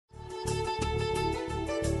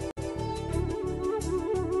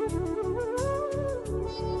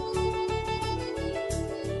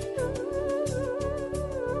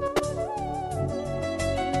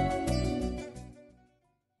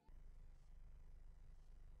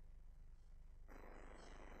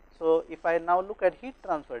So, if I now look at heat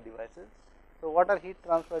transfer devices, so what are heat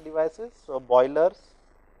transfer devices? So, boilers.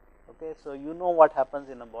 Okay, so you know what happens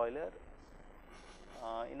in a boiler.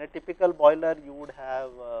 In a typical boiler, you would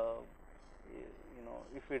have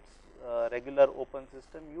if it's a regular open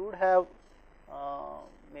system, you would have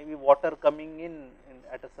maybe water coming in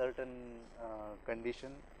at a certain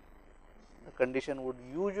condition. The condition would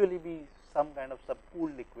usually be some kind of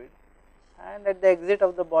subcooled liquid, and at the exit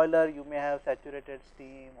of the boiler you may have saturated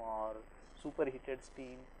steam or superheated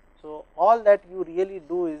steam. So, all that you really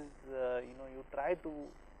do is you try to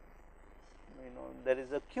there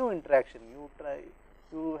is a Q interaction,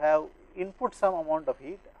 you have input some amount of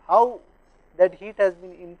heat. How that heat has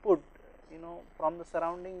been input from the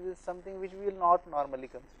surroundings is something which we will not normally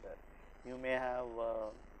consider. You may have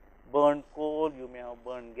burned coal, you may have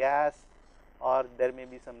burned gas, or there may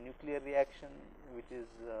be some nuclear reaction which is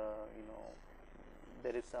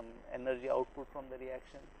there is some energy output from the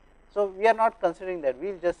reaction. So, we are not considering that,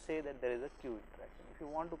 we will just say that there is a Q interaction. If you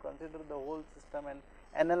want to consider the whole system and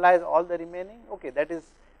analyze all the remaining, okay, that is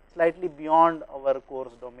slightly beyond our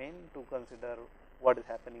course domain to consider what is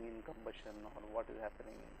happening in combustion or what is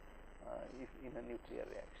happening if in a nuclear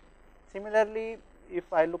reaction. Similarly,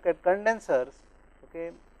 if I look at condensers,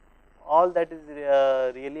 okay, all that is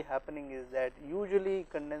really happening is that usually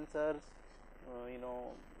condensers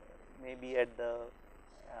maybe at the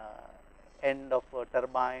end of a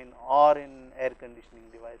turbine or in air conditioning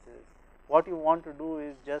devices, what you want to do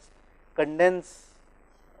is just condense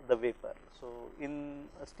the vapor. So, in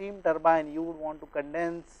a steam turbine you would want to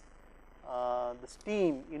condense the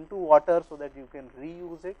steam into water so that you can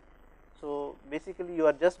reuse it. So, basically you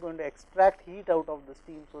are just going to extract heat out of the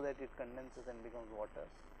steam so that it condenses and becomes water.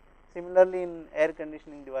 Similarly, in air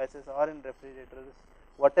conditioning devices or in refrigerators,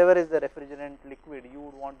 whatever is the refrigerant liquid, you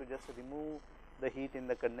would want to just remove the heat in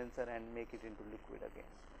the condenser and make it into liquid again.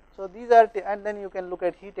 So, these are and then you can look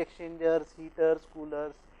at heat exchangers, heaters,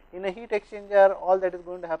 coolers. In a heat exchanger, all that is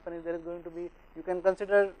going to happen is there is going to be, you can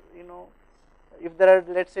consider if there are,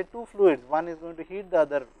 let us say, two fluids, one is going to heat the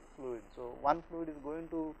other fluid. So, one fluid is going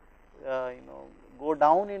to go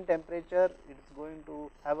down in temperature, it is going to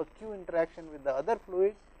have a Q interaction with the other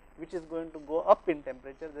fluid which is going to go up in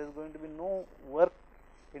temperature. There is going to be no work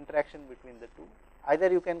interaction between the two.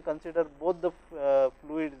 Either you can consider both the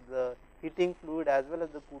fluids, the heating fluid as well as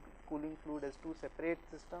the cooling fluid, as two separate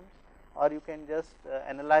systems, or you can just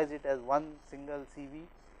analyze it as one single CV.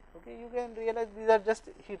 Okay, you can realize these are just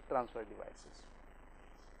heat transfer devices.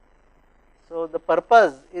 So, the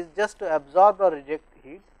purpose is just to absorb or reject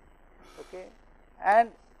heat, okay, and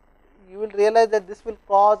you will realize that this will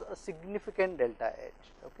cause a significant delta H.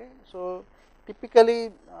 Okay. So,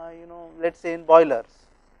 typically let us say in boilers,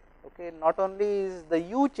 okay, not only is the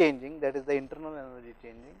U changing, that is the internal energy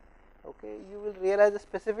changing, okay, you will realize the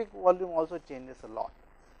specific volume also changes a lot.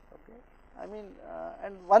 Okay. I mean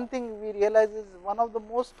and one thing we realize is one of the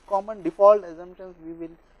most common default assumptions we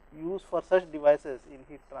will use for such devices in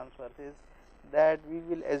heat transfers is that we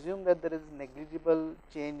will assume that there is negligible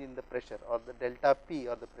change in the pressure, or the delta P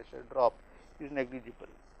or the pressure drop is negligible.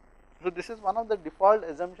 So, this is one of the default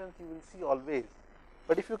assumptions you will see always,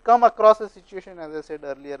 but if you come across a situation, as I said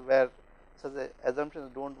earlier, where such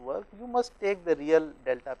assumptions do not work, you must take the real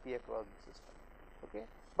delta P across the system. Okay.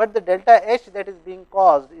 But the delta H that is being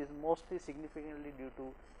caused is mostly significantly due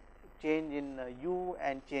to change in U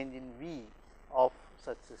and change in V of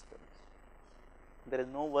such systems. There is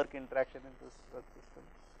no work interaction in this such system.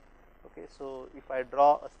 Okay. So, if I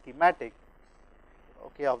draw a schematic,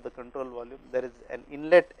 okay, of the control volume, there is an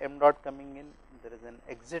inlet m dot coming in, there is an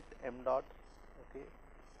exit m dot, okay.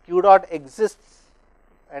 Q dot exists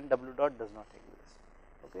and W dot does not exist.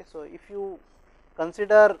 Okay. So, if you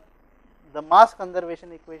consider the mass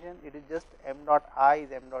conservation equation, it is just m dot I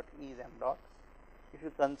is m dot E is m dot. If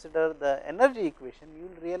you consider the energy equation, you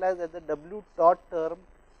will realize that the W dot term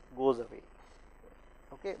goes away.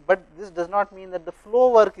 Okay. But this does not mean that the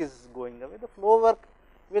flow work is going away, the flow work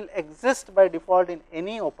will exist by default in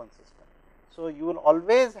any open system. So, you will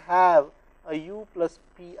always have a U plus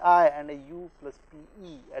Pi and a U plus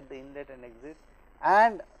Pe at the inlet and exit,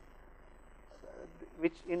 and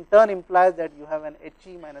which in turn implies that you have an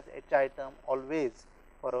He minus Hi term always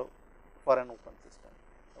for an open system.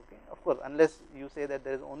 Okay. Of course, unless you say that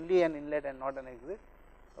there is only an inlet and not an exit.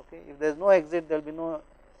 Okay. If there is no exit, there will be no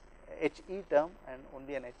He term and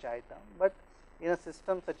only an Hi term, but in a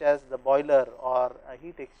system such as the boiler or a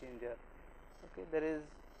heat exchanger, okay, there is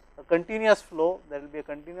a continuous flow, there will be a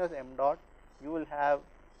continuous m dot, you will have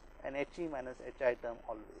an He minus Hi term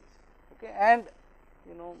always. Okay. And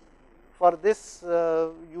for this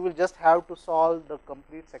you will just have to solve the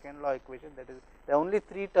complete second law equation, that is there are only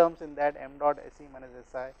 3 terms in that, m dot S e minus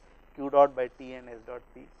S I, q dot by T and S dot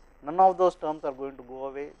P. None of those terms are going to go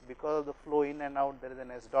away because of the flow in and out, there is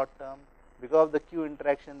an S dot term, because of the q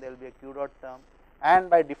interaction there will be a q dot term, and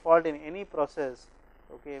by default in any process,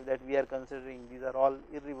 okay, that we are considering, these are all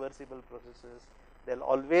irreversible processes, there will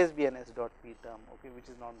always be an S dot P term, okay, which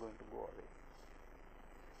is not going to go away.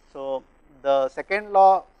 So, the second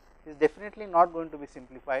law is definitely not going to be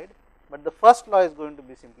simplified, but the first law is going to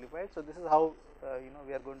be simplified. So, this is how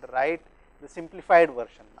we are going to write the simplified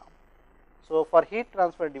version now. So, for heat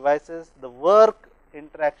transfer devices, the work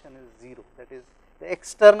interaction is 0, that is the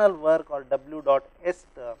external work or W dot S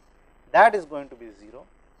term, that is going to be 0.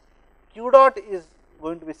 Q dot is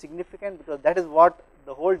going to be significant because that is what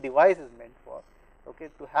the whole device is meant for, okay,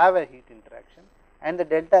 to have a heat interaction, and the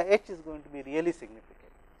delta H is going to be really significant.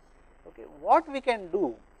 Okay, what we can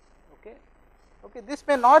do, okay, this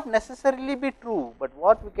may not necessarily be true, but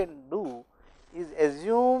what we can do is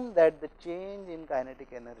assume that the change in kinetic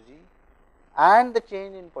energy and the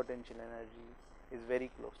change in potential energy is very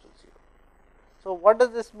close to 0. So, what does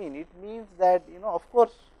this mean? It means that of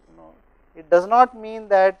course, it does not mean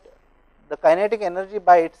that the kinetic energy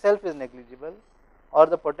by itself is negligible or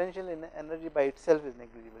the potential energy by itself is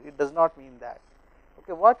negligible. It does not mean that.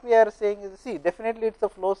 Okay, what we are saying is, see, definitely it is a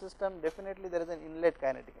flow system, definitely there is an inlet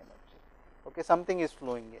kinetic energy, okay, something is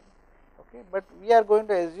flowing in, okay, but we are going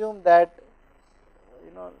to assume that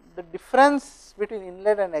the difference between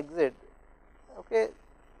inlet and exit, okay,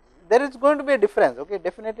 there is going to be a difference, okay,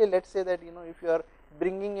 definitely let us say that if you are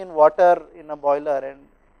bringing in water in a boiler and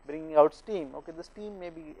bringing out steam, okay, the steam may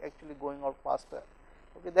be actually going out faster,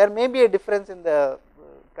 okay, there may be a difference in the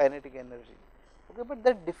kinetic energy. Okay, but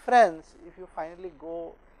that difference, if you finally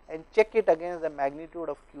go and check it against the magnitude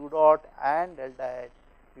of q dot and delta H,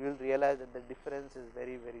 you will realize that the difference is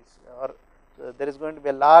very there is going to be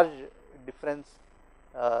a large difference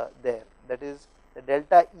there. That is the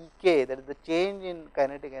delta Ek, that is the change in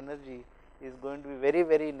kinetic energy, is going to be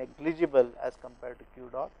very negligible as compared to q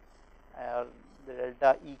dot, or the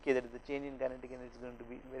delta Ek, that is the change in kinetic energy, is going to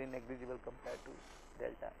be very negligible compared to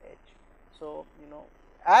delta H. So,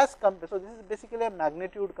 so this is basically a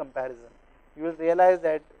magnitude comparison. You will realize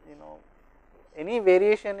that any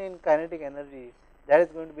variation in kinetic energy, that is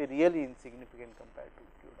going to be really insignificant compared to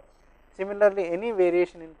q dot. Similarly, any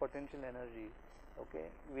variation in potential energy, okay,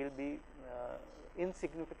 will be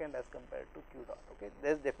insignificant as compared to q dot. Okay,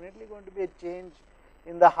 there is definitely going to be a change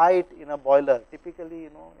in the height in a boiler. Typically,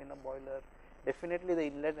 in a boiler, definitely the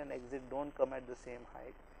inlet and exit do not come at the same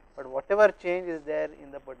height, but whatever change is there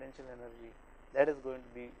in the potential energy, that is going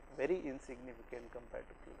to be very insignificant compared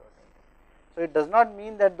to q dot. So, it does not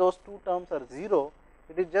mean that those two terms are 0,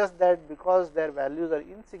 it is just that because their values are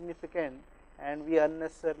insignificant and we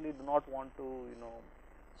unnecessarily do not want to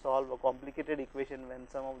solve a complicated equation when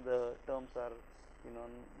some of the terms are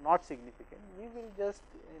not significant, we will just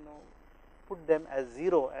put them as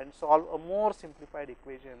 0 and solve a more simplified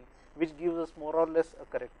equation which gives us more or less a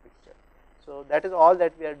correct picture. So, that is all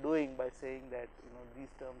that we are doing by saying that these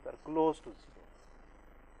terms are close to 0.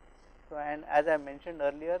 So, and as I mentioned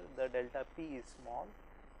earlier, the delta P is small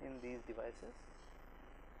in these devices.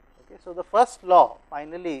 Okay. So, the first law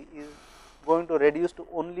finally is going to reduce to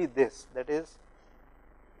only this, that is,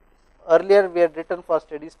 earlier we had written for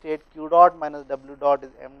steady state q dot minus W dot is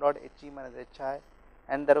m dot He minus Hi,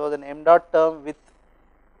 and there was an m dot term with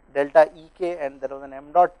delta Ek and there was an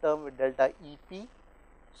m dot term with delta Ep.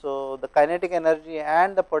 So, the kinetic energy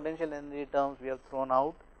and the potential energy terms we have thrown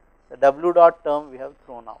out, the W dot term we have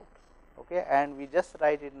thrown out, okay, and we just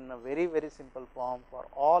write it in a very simple form for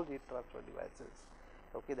all heat transfer devices,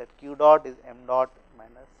 okay, that q dot is m dot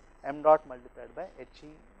multiplied by He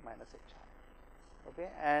minus Hi, okay,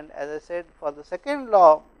 and as I said, for the second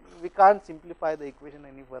law we can't simplify the equation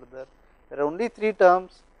any further. There are only 3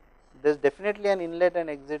 terms. There is definitely an inlet and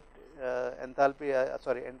exit entropy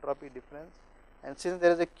difference, and since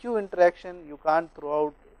there is a q interaction, you can't throw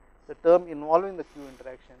out the term involving the q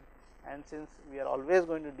interaction, and since we are always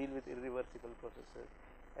going to deal with irreversible processes,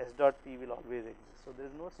 S dot P will always exist. So, there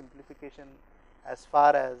is no simplification as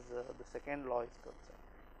far as the second law is concerned.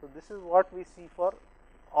 So, this is what we see for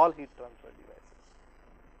all heat transfer devices.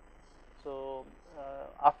 So,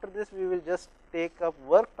 after this we will just take up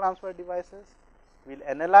work transfer devices, we will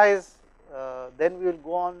analyze, then we will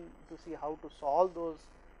go on to see how to solve those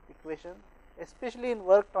equations, especially in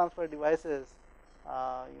work transfer devices.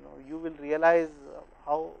 You will realize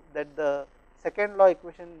how that the second law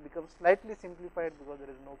equation becomes slightly simplified because there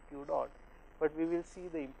is no q dot, but we will see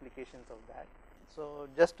the implications of that. So,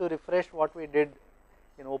 just to refresh what we did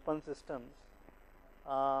in open systems.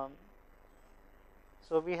 Um,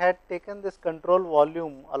 so, we had taken this control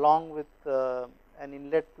volume along with an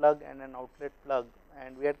inlet plug and an outlet plug,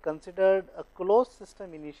 and we had considered a closed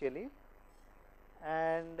system initially,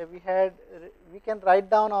 and we can write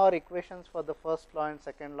down our equations for the first law and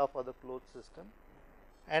second law for the closed system,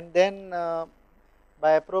 and then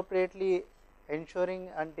by appropriately ensuring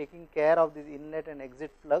and taking care of these inlet and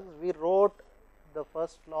exit plugs, we wrote the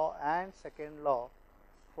first law and second law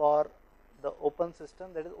for the open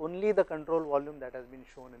system, that is only the control volume that has been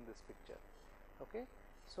shown in this picture. Okay.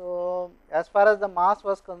 So, as far as the mass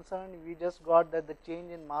was concerned, we just got that the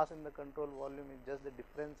change in mass in the control volume is just the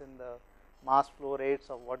difference in the mass flow rates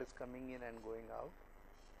of what is coming in and going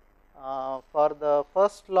out. For the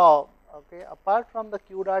first law, okay, apart from the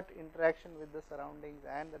q dot interaction with the surroundings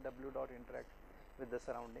and the w dot interaction with the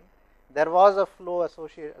surrounding, there was a flow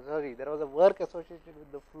associated, there was a work associated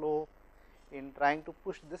with the flow in trying to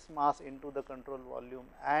push this mass into the control volume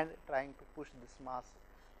and trying to push this mass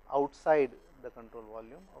outside the control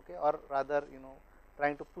volume, okay, or rather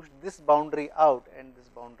trying to push this boundary out and this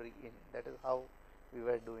boundary in. That is how we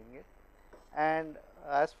were doing it. And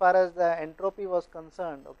as far as the entropy was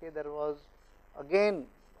concerned, okay, there was again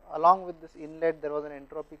along with this inlet there was an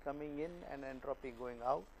entropy coming in and entropy going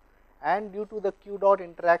out, and due to the q dot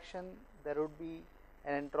interaction there would be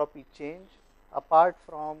an entropy change apart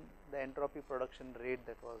from the entropy production rate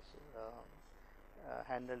that was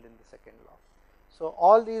handled in the second law. So,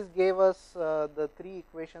 all these gave us the three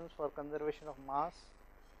equations for conservation of mass,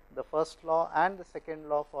 the first law and the second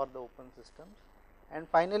law for the open systems. And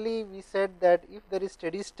finally, we said that if there is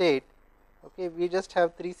steady state, okay, we just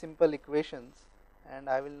have three simple equations, and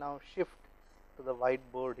I will now shift to the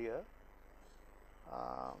whiteboard here.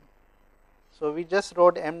 So, we just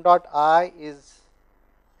wrote m dot I is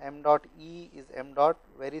m dot E is m dot,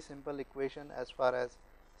 very simple equation as far as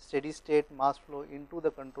steady state mass flow into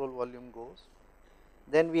the control volume goes.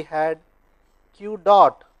 Then we had q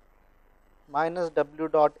dot minus w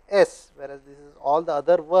dot s, whereas this is all the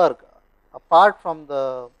other work apart from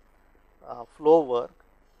the flow work,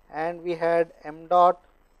 and we had m dot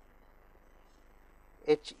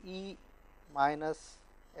He minus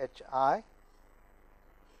Hi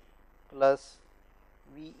plus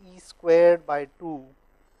Ve squared by 2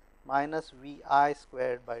 minus Vi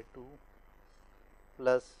squared by 2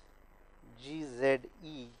 plus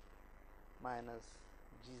Gze minus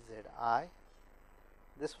Gzi.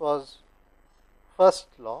 This was first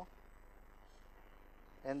law,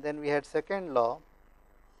 and then we had second law.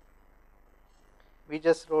 We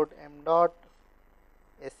just wrote m dot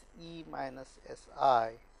Se minus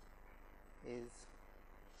Si is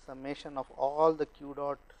summation of all the q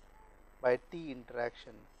dot by T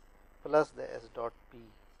interaction plus the S dot P,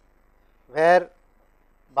 where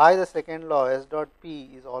by the second law S dot P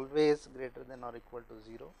is always greater than or equal to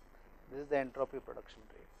 0. This is the entropy production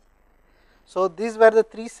rate. So, these were the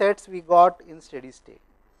three sets we got in steady state.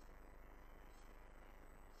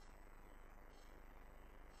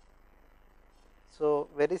 So,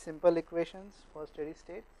 very simple equations for steady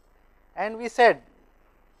state, and we said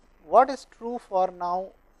what is true for now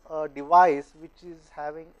a device which is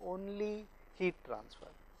having only heat transfer.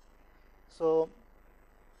 So,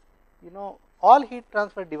 all heat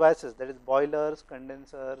transfer devices, that is boilers,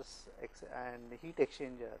 condensers and heat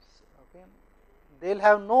exchangers, okay, they will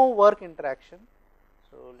have no work interaction.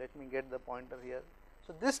 So, let me get the pointer here.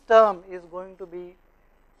 So, this term is going to be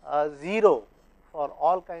 0 for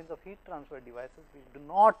all kinds of heat transfer devices which do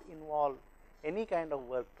not involve any kind of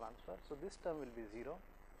work transfer. So, this term will be 0.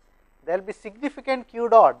 There will be significant q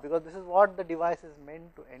dot, because this is what the device is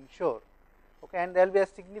meant to ensure, okay, and there will be a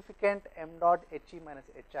significant m dot He minus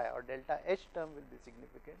Hi, or delta H term will be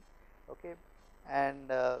significant, okay, and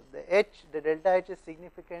the delta H is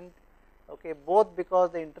significant, okay, both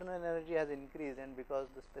because the internal energy has increased and because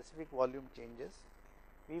the specific volume changes.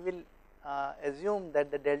 We will assume that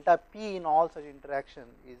the delta P in all such interaction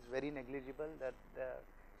is very negligible, that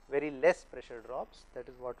very less pressure drops, that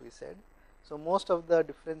is what we said. So, most of the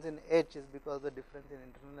difference in H is because of the difference in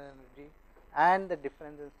internal energy and the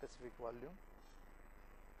difference in specific volume.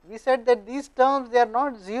 We said that these terms they are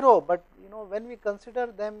not 0, but when we consider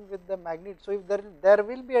them with the magnitude. So, if there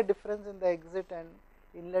will be a difference in the exit and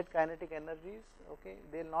inlet kinetic energies, okay,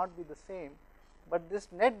 they will not be the same, but this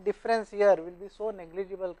net difference here will be so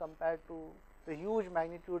negligible compared to the huge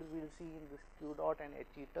magnitudes we will see in this q dot and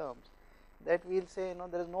He terms, that we will say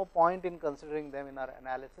there is no point in considering them in our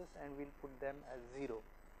analysis, and we will put them as 0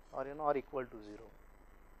 or or equal to 0.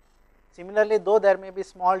 Similarly, though there may be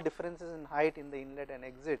small differences in height in the inlet and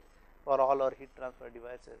exit for all our heat transfer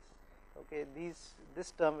devices, okay,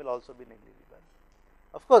 this term will also be negligible.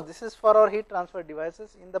 Of course, this is for our heat transfer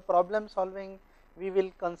devices. In the problem solving, we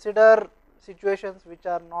will consider situations which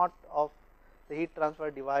are not of the heat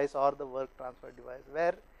transfer device or the work transfer device,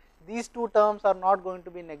 where these two terms are not going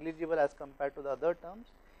to be negligible as compared to the other terms,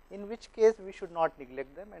 in which case we should not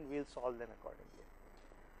neglect them and we will solve them accordingly.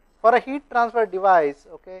 For a heat transfer device,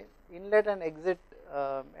 okay, inlet and exit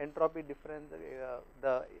entropy difference,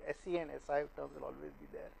 the SE and SI terms will always be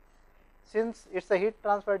there. Since it is a heat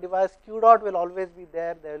transfer device, Q dot will always be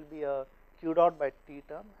there, there will be a Q dot by T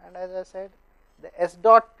term, and as I said, the S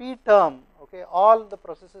dot P term, okay, all the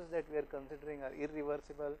processes that we are considering are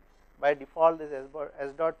irreversible. By default, this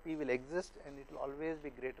S dot P will exist and it will always be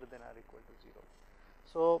greater than or equal to 0.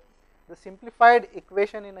 So, the simplified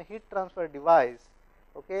equation in a heat transfer device,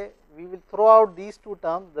 okay, we will throw out these two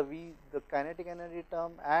terms, the V, the kinetic energy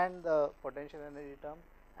term and the potential energy term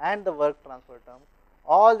and the work transfer term.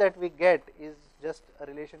 All that we get is just a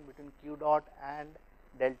relation between Q dot and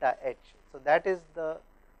delta H. So, that is the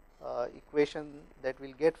equation that we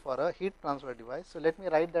will get for a heat transfer device. So, let me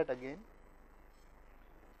write that again.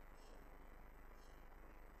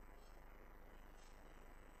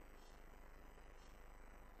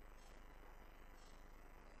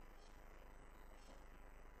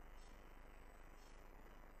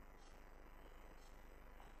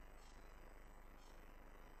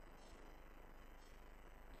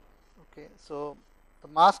 Okay, so the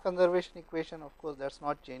mass conservation equation, of course, that is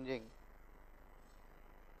not changing,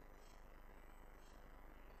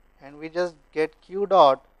 and we just get Q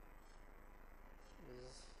dot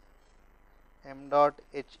is m dot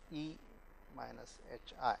H E minus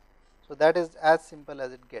H I. So, that is as simple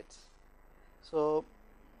as it gets. So,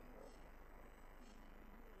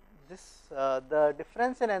 this the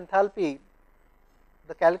difference in enthalpy,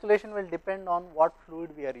 the calculation will depend on what fluid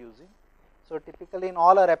we are using. So, typically in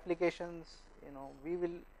all our applications, we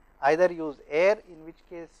will either use air, in which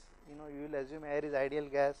case you will assume air is ideal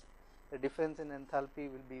gas, the difference in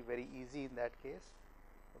enthalpy will be very easy in that case.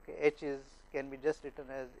 Okay, H can be just written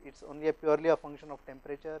as, it is only purely a function of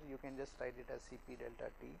temperature, you can just write it as Cp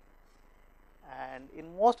delta T. And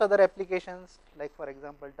in most other applications, like for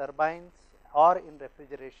example turbines or in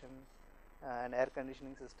refrigeration and air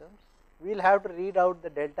conditioning systems, we will have to read out the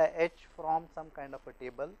delta H from some kind of a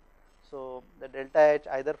table. So, the delta H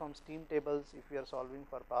either from steam tables if we are solving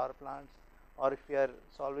for power plants, or if we are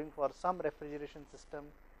solving for some refrigeration system,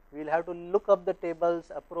 we will have to look up the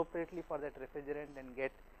tables appropriately for that refrigerant and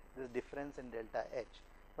get this difference in delta H.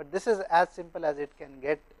 But this is as simple as it can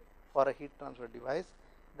get for a heat transfer device.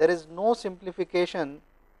 There is no simplification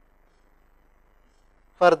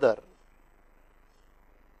further.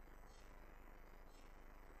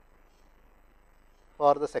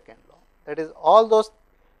 For the second law, that is, all those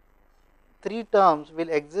three terms will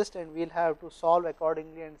exist and we will have to solve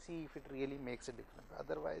accordingly and see if it really makes a difference.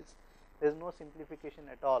 Otherwise, there is no simplification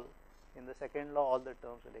at all. In the second law, all the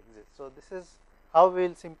terms will exist. So, this is how we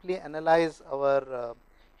will simply analyze our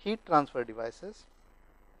heat transfer devices.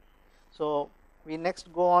 So, we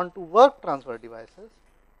next go on to work transfer devices.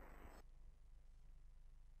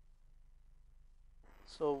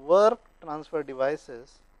 So, work transfer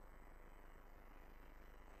devices,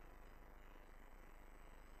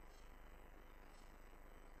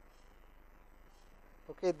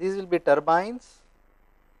 okay, these will be turbines.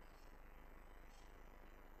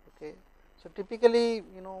 Okay. So, typically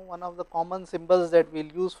one of the common symbols that we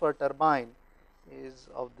will use for turbine is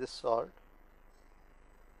of this sort.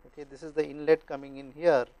 Okay, this is the inlet coming in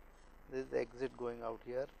here, this is the exit going out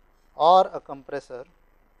here, or a compressor,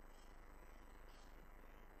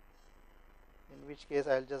 in which case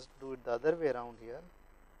I will just do it the other way around here.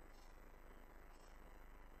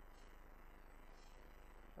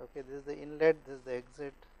 Okay, this is the inlet, this is the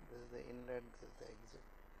exit, this is the inlet, this is the exit.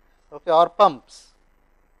 Okay, or pumps.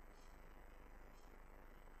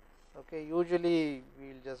 Okay, usually we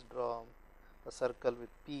will just draw a circle with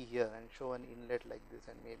P here and show an inlet like this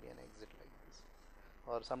and maybe an exit like this,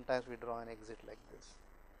 or sometimes we draw an exit like this.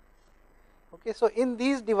 Okay, so in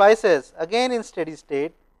these devices, again in steady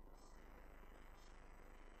state,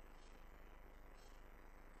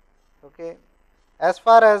 okay, as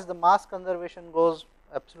far as the mass conservation goes,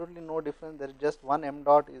 absolutely no difference. There is just one m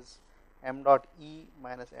dot is m dot E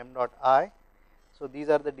minus m dot I. So, these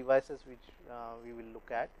are the devices which we will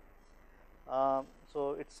look at.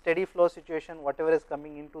 So, it is steady flow situation, whatever is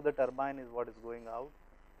coming into the turbine is what is going out,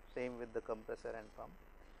 same with the compressor and pump.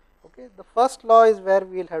 Okay. The first law is where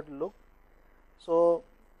we will have to look. So,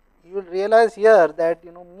 you will realize here that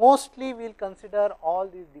mostly we will consider all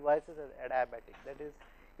these devices as adiabatic, that is,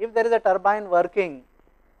 if there is a turbine working,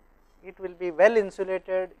 it will be well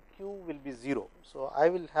insulated, Q will be 0. So, I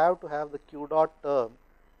will have to have the Q dot term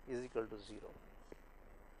is equal to 0.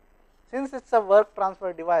 Since it is a work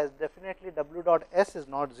transfer device, definitely W dot S is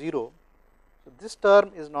not 0. So, this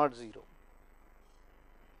term is not 0.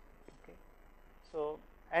 Okay. So,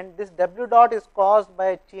 and this W dot is caused by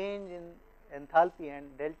a change in enthalpy,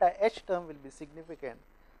 and delta H term will be significant.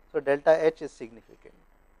 So, delta H is significant.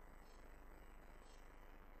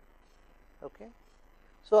 Okay.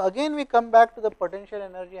 So, again we come back to the potential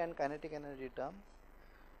energy and kinetic energy term.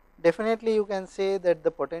 Definitely you can say that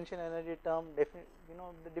the potential energy term,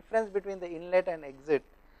 the difference between the inlet and exit,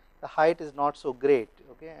 the height is not so great,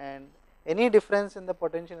 okay, and any difference in the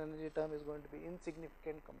potential energy term is going to be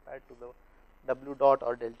insignificant compared to the W dot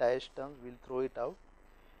or delta H terms. We will throw it out.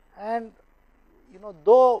 And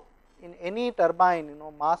though in any turbine,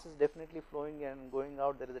 mass is definitely flowing and going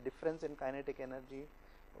out, there is a difference in kinetic energy,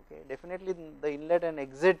 okay, definitely the inlet and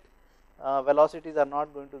exit velocities are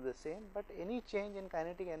not going to be the same, but any change in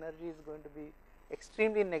kinetic energy is going to be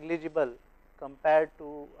extremely negligible compared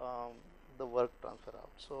to the work transfer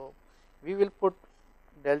out. So, we will put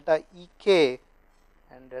delta Ek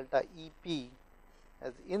and delta Ep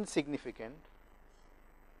as insignificant,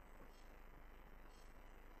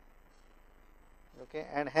 okay,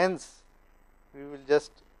 and hence we will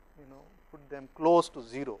just put them close to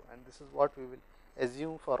 0, and this is what we will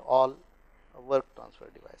assume for all work transfer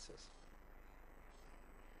devices.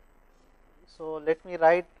 So, let me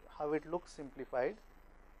write how it looks simplified.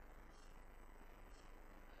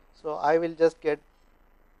 So, I will just get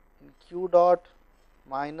Q dot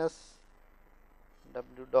minus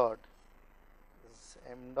W dot is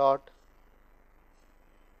M dot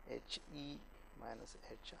H E minus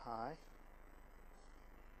H I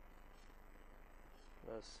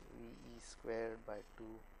plus V E squared by 2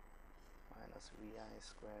 minus V I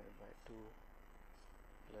squared by 2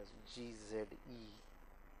 plus G Z E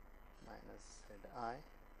minus Z I.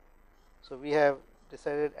 So, we have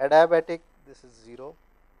decided adiabatic, this is 0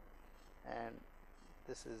 and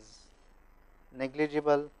this is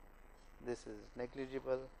negligible, this is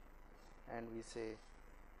negligible, and we say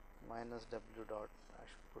minus W dot, I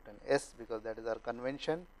should put an S because that is our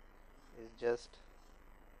convention, is just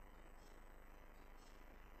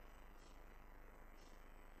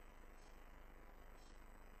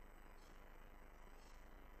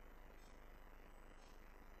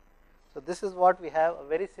so this is what we have, a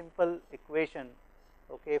very simple equation,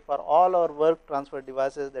 okay, for all our work transfer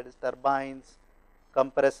devices, that is turbines,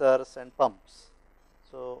 compressors and pumps.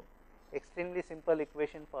 So, extremely simple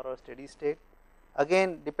equation for our steady state.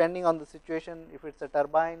 Again, depending on the situation, if it is a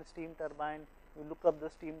turbine, steam turbine, you look up the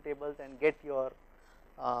steam tables and get your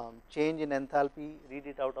change in enthalpy, read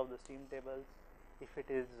it out of the steam tables. If it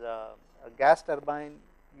is a gas turbine,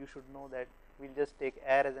 you should know that we will just take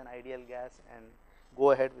air as an ideal gas and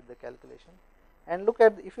go ahead with the calculation. And look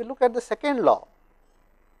at, if you look at the second law,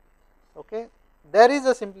 okay, there is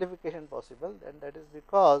a simplification possible, and that is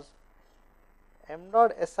because M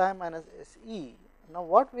dot Si minus Se. Now,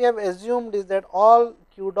 what we have assumed is that all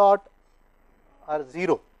Q dot are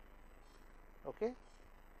 0. Okay.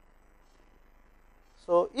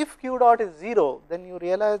 So, if Q dot is 0, then you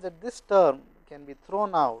realize that this term can be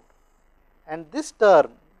thrown out, and this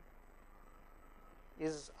term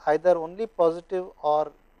is either only positive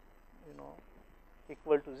or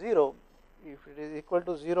equal to 0. If it is equal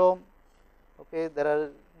to 0, okay, there are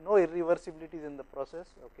no irreversibilities in the process,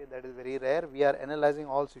 okay, that is very rare. We are analyzing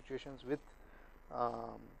all situations with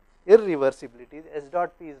irreversibilities. S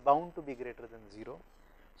dot P is bound to be greater than 0.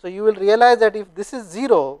 So, you will realize that if this is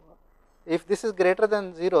 0, if this is greater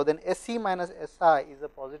than 0, then Se minus Si is a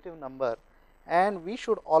positive number, and we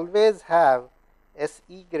should always have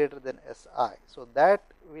Se greater than Si. So, that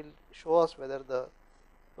will show us whether the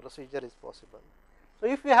procedure is possible. So,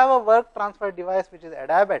 if you have a work transfer device which is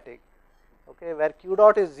adiabatic, okay, where Q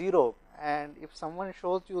dot is 0, and if someone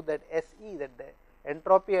shows you that Se, that the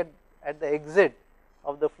entropy at the exit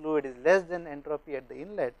of the fluid is less than entropy at the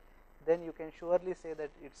inlet, then you can surely say that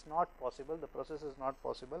it is not possible, the process is not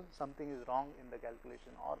possible, something is wrong in the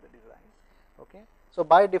calculation or the design. Okay. So,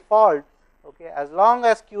 by default, okay, as long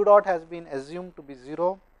as Q dot has been assumed to be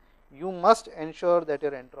 0, you must ensure that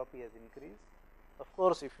your entropy has increased. Of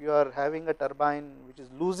course, if you are having a turbine which is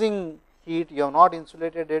losing heat, you have not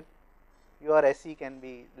insulated it, your Se can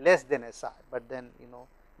be less than Si, but then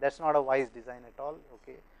that is not a wise design at all.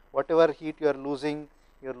 Okay. Whatever heat you are losing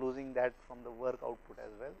that from the work output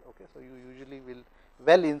as well. Okay. So, you usually will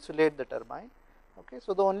well insulate the turbine. Okay.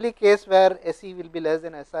 So, the only case where Se will be less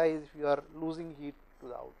than Si is if you are losing heat to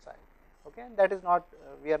the outside. Okay. And that is not,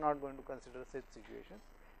 we are not going to consider such situations.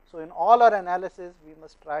 So, in all our analysis, we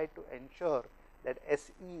must try to ensure that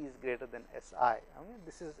Se is greater than Si. I mean,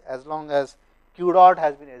 this is as long as Q dot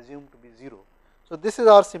has been assumed to be 0. So, this is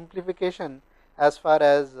our simplification as far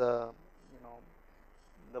as the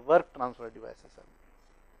work transfer devices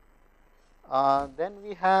are. Then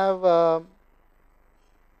we have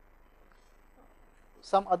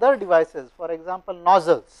some other devices, for example,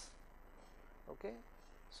 nozzles. Okay.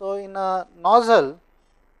 So, in a nozzle,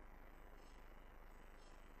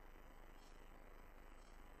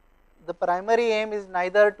 the primary aim is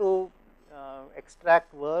neither to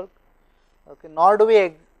extract work, okay, nor do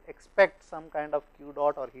we expect some kind of Q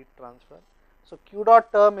dot or heat transfer. So, Q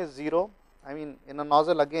dot term is 0. I mean, in a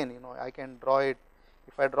nozzle again, I can draw it.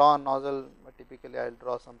 If I draw a nozzle, typically I will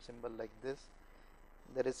draw some symbol like this.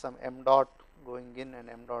 There is some m dot going in and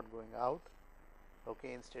m dot going out,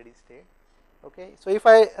 okay, in steady state. Okay. So, if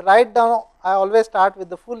I write down, I always start with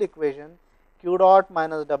the full equation. Q dot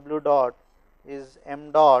minus W dot is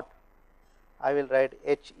m dot. I will write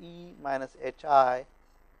H E minus H I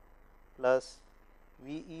plus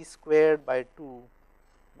V E squared by 2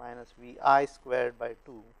 minus V I squared by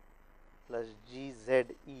 2 plus G Z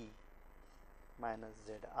E minus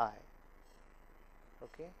Z I.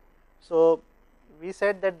 Okay. So, we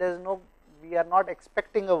said that there is no, we are not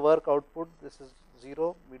expecting a work output, this is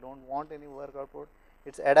 0, we do not want any work output,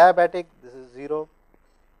 it is adiabatic, this is 0.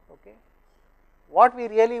 Okay. What we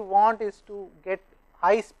really want is to get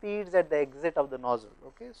high speeds at the exit of the nozzle.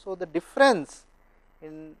 Okay. So, the difference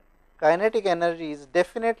in kinetic energy is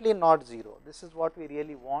definitely not 0, this is what we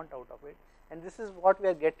really want out of it, and this is what we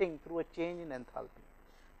are getting through a change in enthalpy.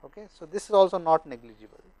 Okay. So, this is also not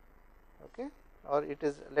negligible, okay, or it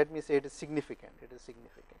is, let me say it is significant, it is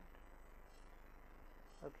significant.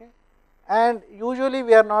 Okay. And usually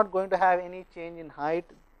we are not going to have any change in height,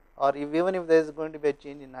 or even if there is going to be a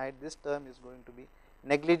change in height, this term is going to be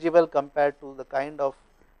negligible compared to the kind of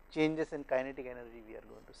changes in kinetic energy we are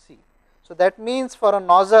going to see. So, that means for a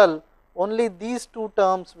nozzle only these two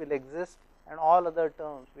terms will exist, and all other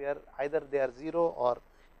terms we are either they are 0 or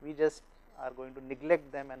we just are going to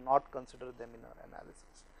neglect them and not consider them in our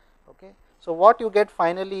analysis. Okay. So, what you get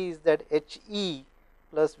finally is that H E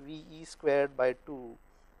plus V E squared by 2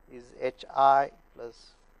 is H I plus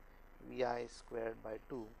V I squared by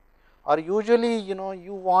 2, or usually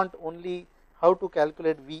you want only how to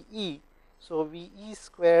calculate V E. So, V E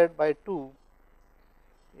squared by 2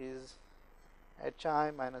 is H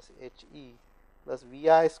I minus H E plus V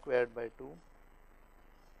I squared by 2.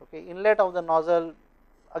 Okay. Inlet of the nozzle,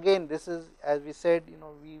 again this is, as we said,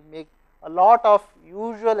 we make a lot of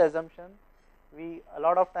usual assumption. We a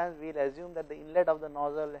lot of times we will assume that the inlet of the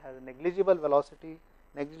nozzle has a negligible velocity,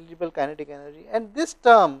 negligible kinetic energy, and this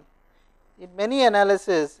term in many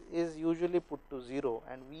analysis is usually put to 0,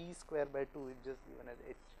 and V square by 2 is just given as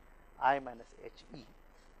H I minus H E.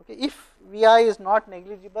 Okay. If V I is not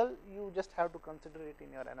negligible, you just have to consider it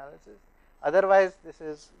in your analysis, otherwise this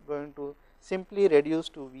is going to simply reduce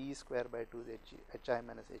to V square by 2 H I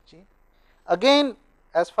minus H E. Again,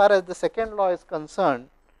 as far as the second law is concerned,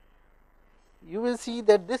 you will see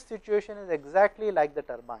that this situation is exactly like the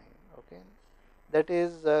turbine. Okay. That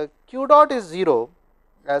is Q dot is 0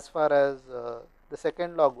 as far as the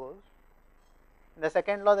second law goes. In the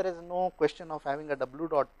second law there is no question of having a W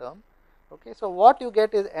dot term. Okay. So, what you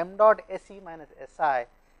get is m dot S E minus S I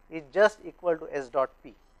is just equal to S dot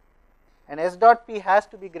P, and S dot P has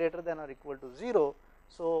to be greater than or equal to 0.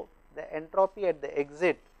 So, the entropy at the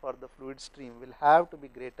exit for the fluid stream will have to be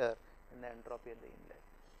greater than the entropy at the inlet.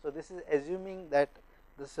 So, this is assuming that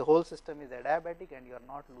this whole system is adiabatic and you are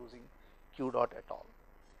not losing Q dot at all.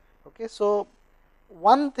 Okay. So,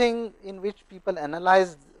 one thing in which people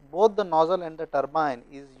analyze both the nozzle and the turbine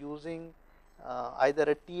is using either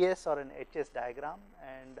a TS or an HS diagram,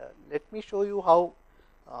 and let me show you how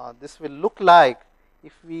this will look like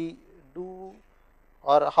if we do,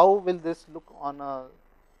 or how will this look on a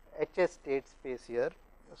HS state space here.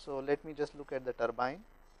 So, let me just look at the turbine.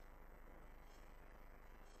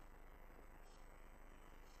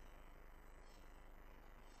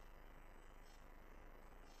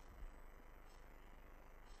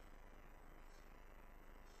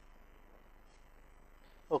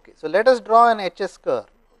 Okay. So, let us draw an HS curve,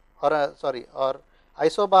 or or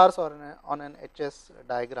isobars or on an HS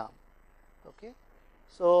diagram. Okay.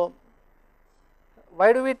 So,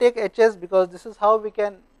 why do we take HS? Because this is how we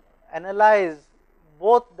can analyze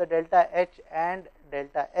both the delta H and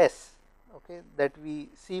delta S, okay, that we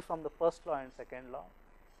see from the first law and second law.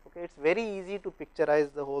 Okay. It is very easy to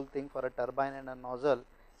picturize the whole thing for a turbine and a nozzle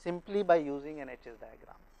simply by using an HS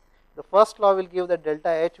diagram. The first law will give that delta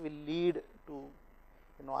H will lead to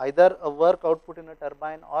either a work output in a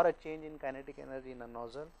turbine or a change in kinetic energy in a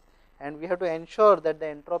nozzle, and we have to ensure that the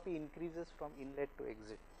entropy increases from inlet to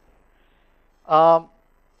exit.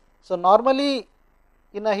 So, normally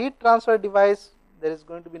in a heat transfer device there is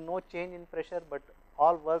going to be no change in pressure, but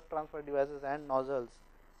all work transfer devices and nozzles,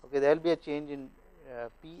 okay, there will be a change in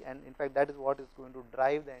P, and in fact that is what is going to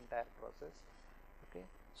drive the entire process. Okay.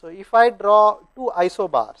 So, if I draw two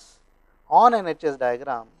isobars on an HS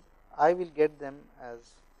diagram, I will get them as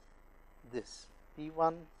this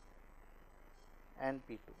P1 and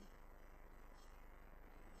P2.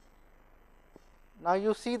 Now,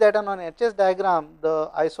 you see that on an HS diagram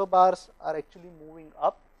the isobars are actually moving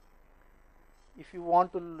up. If you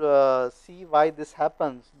want to see why this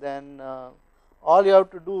happens, then all you have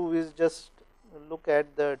to do is just look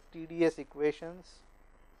at the TDS equations.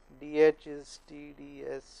 DH is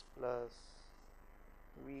TDS plus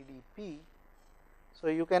VDP. So,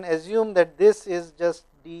 you can assume that this is just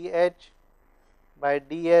DH by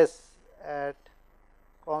DS at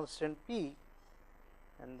constant P,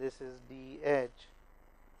 and this is DH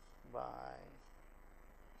by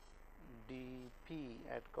dP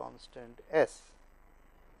at constant S,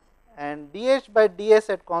 and dH by ds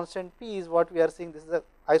at constant P is what we are seeing. This is the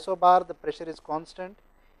isobar, the pressure is constant.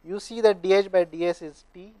 You see that dH by ds is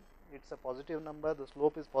T, it is a positive number, the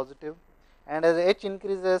slope is positive, and as H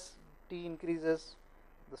increases, T increases,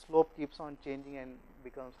 the slope keeps on changing and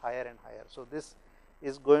becomes higher and higher. So, this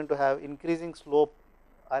is going to have increasing slope,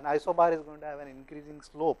 an isobar is going to have an increasing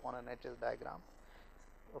slope on an HS diagram.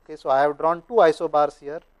 Okay, so, I have drawn two isobars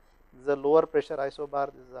here. This is a lower pressure isobar,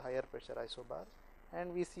 this is a higher pressure isobar,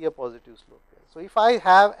 and we see a positive slope here. So, if I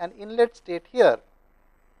have an inlet state here,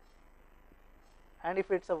 and if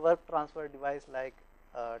it is a work transfer device like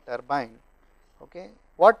a turbine, okay,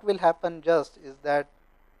 what will happen just is that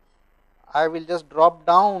I will just drop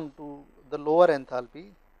down to the lower enthalpy.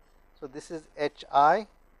 So, this is HI,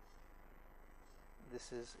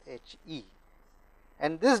 this is HE,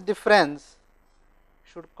 and this difference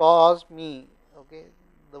should cause me, okay,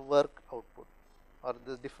 the work output, or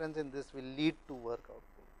the difference in this will lead to work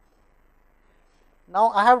output. Now,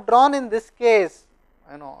 I have drawn in this case,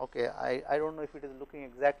 I know, okay, I do not know if it is looking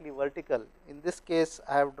exactly vertical. In this case,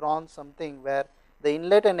 I have drawn something where the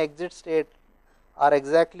inlet and exit state are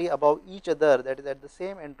exactly above each other, that is at the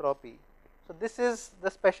same entropy. So, this is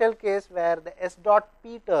the special case where the S dot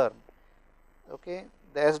P term, okay,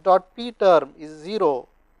 the S dot P term is 0,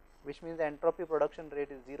 which means the entropy production rate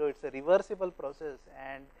is 0, it is a reversible process,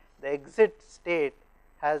 and the exit state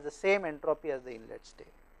has the same entropy as the inlet state.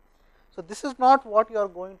 So, this is not what you are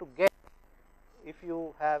going to get if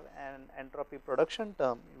you have an entropy production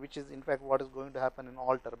term, which is in fact what is going to happen in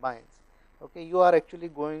all turbines. Okay, you are actually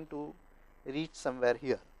going to reach somewhere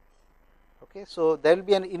here. Okay, so, there will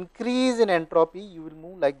be an increase in entropy, you will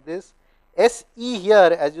move like this. SE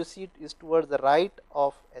here, as you see, it is towards the right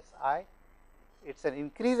of SI, it is an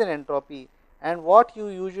increase in entropy, and what you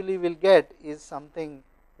usually will get is something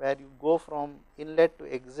where you go from inlet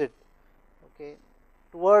to exit, okay,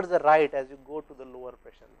 towards the right as you go to the lower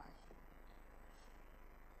pressure line.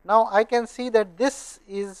 Now, I can see that this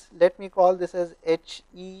is, let me call this as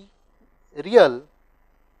HE real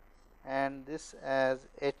and this as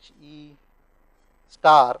HE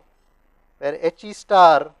star, where HE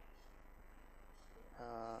star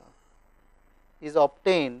is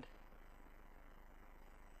obtained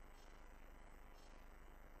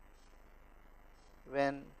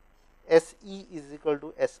when SE is equal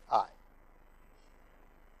to SI.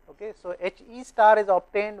 Okay, so, HE star is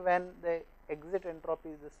obtained when the exit entropy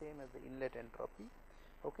is the same as the inlet entropy.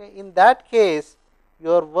 Okay, in that case,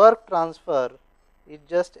 your work transfer is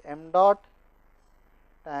just m dot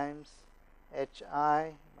times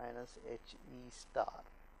HI minus HE star.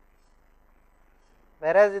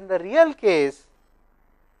 Whereas, in the real case,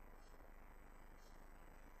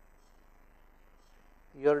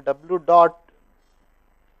 your W dot,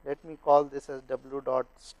 let me call this as W dot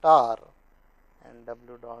star and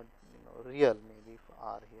W dot real, maybe for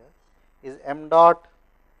R here, is m dot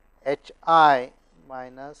HI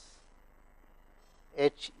minus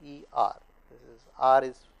HER. This is R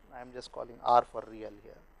is, I am just calling R for real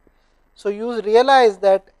here. So, you realize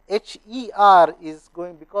that HER is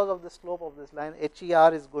going, because of the slope of this line,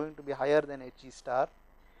 HER is going to be higher than HE star.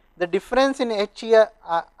 The difference in HI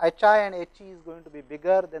and HE is going to be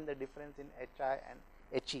bigger than the difference in HI and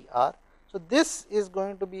HER. So, this is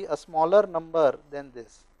going to be a smaller number than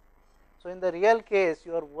this. So, in the real case,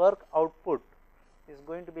 your work output is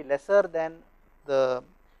going to be lesser than the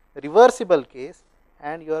reversible case,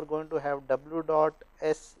 and you are going to have W dot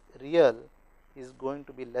S real is going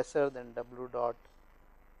to be lesser than W dot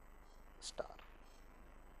star.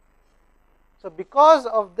 So, because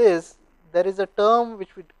of this, there is a term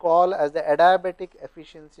which we call as the adiabatic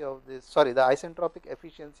efficiency of this, sorry, the isentropic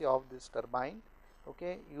efficiency of this turbine,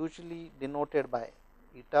 okay, usually denoted by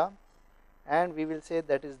eta, and we will say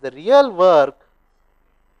that is the real work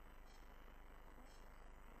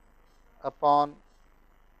upon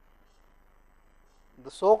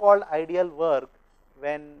the so called ideal work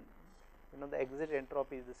when the exit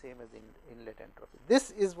entropy is the same as the inlet entropy.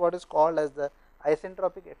 This is what is called as the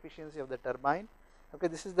isentropic efficiency of the turbine. Okay,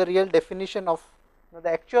 this is the real definition of the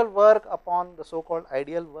actual work upon the so called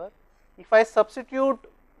ideal work. If I substitute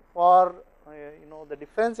for the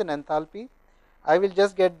difference in enthalpy, I will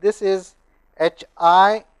just get this is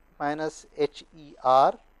Hi minus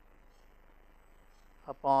Her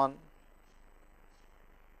upon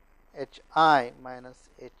Hi minus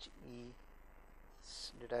He,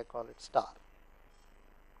 did I call it star?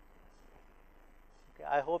 Okay,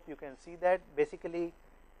 I hope you can see that. Basically,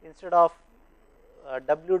 instead of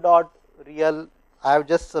W dot real, I have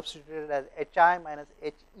just substituted as Hi minus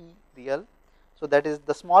He real. So, that is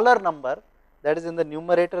the smaller number that is in the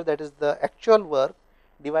numerator, that is the actual work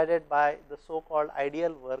divided by the so called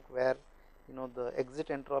ideal work where the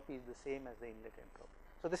exit entropy is the same as the inlet entropy.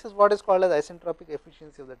 So, this is what is called as isentropic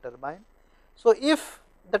efficiency of the turbine. So, if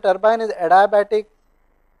the turbine is adiabatic,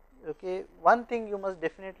 okay, one thing you must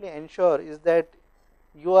definitely ensure is that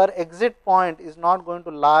your exit point is not going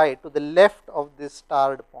to lie to the left of this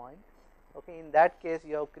starred point. Okay, in that case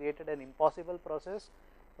you have created an impossible process.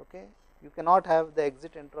 Okay, you cannot have the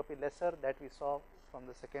exit entropy lesser that we saw from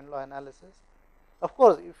the second law analysis. Of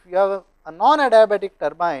course, if you have a non-adiabatic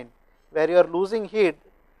turbine where you are losing heat,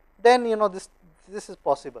 then this is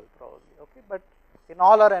possible probably. Okay, but in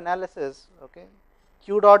all our analysis, okay,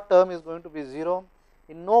 Q dot term is going to be 0.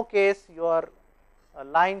 In no case your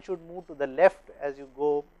line should move to the left as you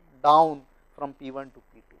go down from P1 to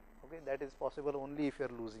P2. Okay, that is possible only if you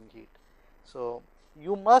are losing heat. So,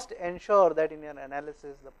 you must ensure that in your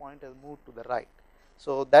analysis the point has moved to the right.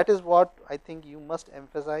 So, that is what I think you must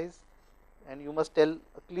emphasize, and you must tell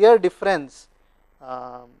a clear difference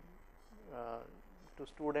to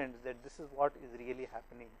students that this is what is really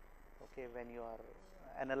happening, okay, when you are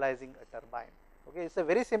analyzing a turbine. Okay, it is a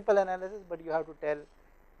very simple analysis, but you have to tell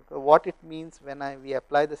what it means when we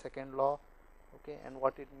apply the second law, okay, and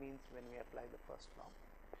what it means when we apply the first law.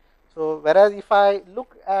 So, whereas if I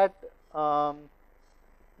look at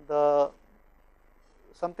the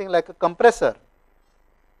something like a compressor,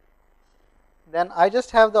 then I just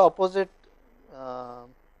have the opposite or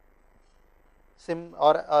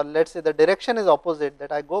let us say the direction is opposite,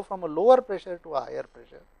 that I go from a lower pressure to a higher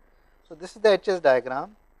pressure. So, this is the HS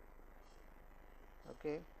diagram.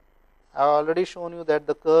 Okay, I have already shown you that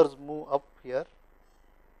the curves move up here.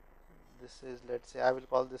 This is, let us say, I will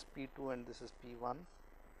call this P2 and this is P1.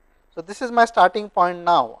 So, this is my starting point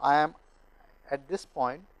now. I am at this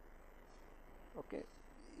point. Okay.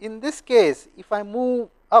 In this case, if I move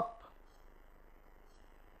up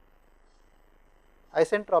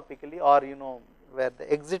isentropically, or where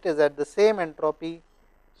the exit is at the same entropy.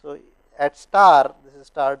 So, at star, this is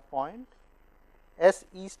start point,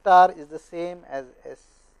 SE star is the same as SI,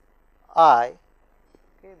 okay,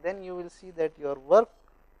 then you will see that your work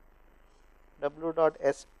W dot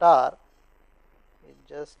S star is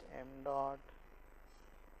just M dot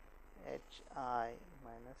HI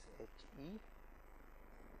minus HE.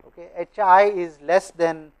 Okay, HI is less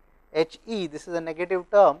than HE, this is a negative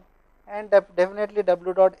term, and definitely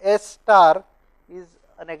W dot S star is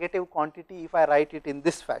a negative quantity if I write it in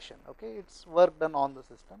this fashion. Okay, it is work done on the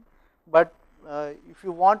system, but if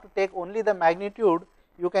you want to take only the magnitude,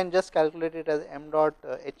 you can just calculate it as M dot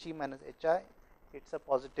HE minus HI, it is a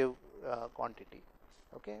positive quantity.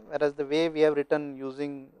 Okay, whereas the way we have written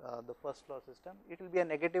using the first law system, it will be a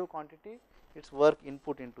negative quantity, it is work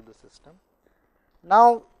input into the system.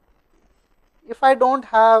 Now, if I do not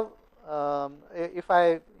have, if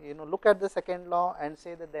I look at the second law and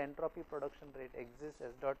say that the entropy production rate exists,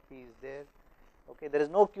 S dot P is there, okay, there is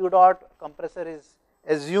no Q dot, compressor is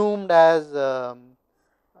assumed as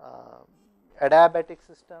adiabatic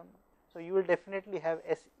system. So, you will definitely have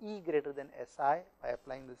SE greater than SI by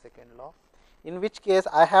applying the second law, in which case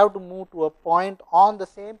I have to move to a point on the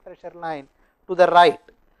same pressure line to the right.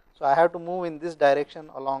 So, I have to move in this direction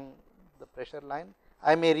along the pressure line,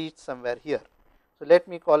 I may reach somewhere here. So, let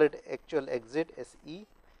me call it actual exit SE,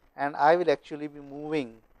 and I will actually be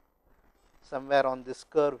moving somewhere on this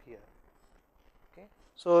curve here. Okay.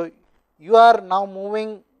 So, you are now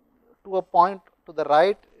moving to a point to the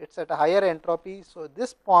right, it is at a higher entropy. So,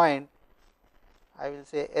 this point I will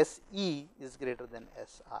say SE is greater than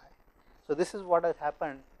SI. So, this is what has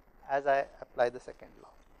happened as I apply the second law.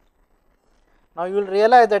 Now, you will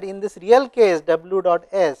realize that in this real case W dot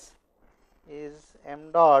S is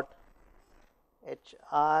m dot H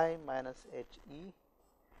I minus H E.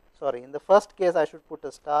 Sorry, in the first case I should put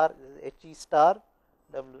a star, H E star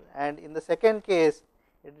W, and in the second case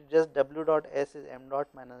it is just W dot S is m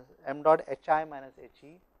dot H I minus H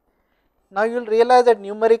E. Now, you will realize that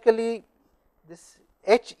numerically this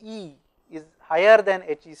H E is higher than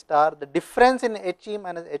H E star. The difference in H E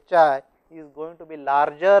minus H I is going to be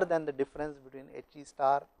larger than the difference between H E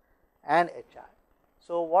star and H I.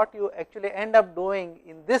 So, what you actually end up doing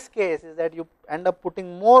in this case is that you end up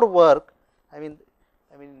putting more work. I mean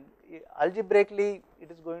algebraically it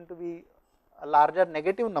is going to be a larger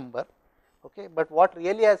negative number, okay, but what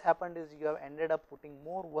really has happened is you have ended up putting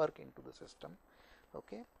more work into the system,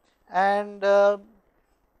 okay, and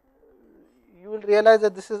you will realize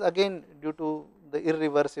that this is again due to the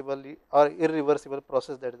irreversible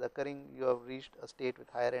process that is occurring. You have reached a state with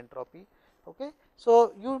higher entropy, okay.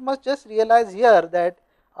 So, you must just realize here that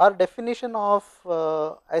our definition of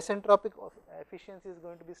isentropic efficiency is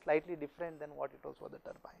going to be slightly different than what it was for the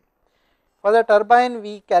turbine. For the turbine,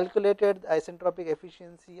 we calculated isentropic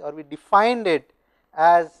efficiency, or we defined it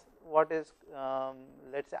as what is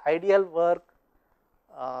let us say ideal work,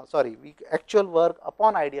 actual work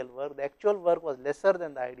upon ideal work. The actual work was lesser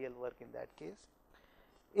than the ideal work in that case.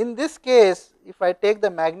 In this case, if I take the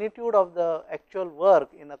magnitude of the actual work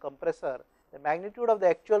in a compressor, the magnitude of the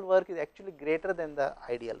actual work is actually greater than the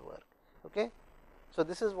ideal work, okay. So,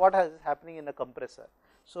 this is what is happening in a compressor.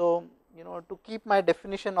 So, to keep my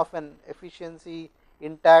definition of an efficiency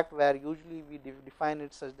intact, where usually we define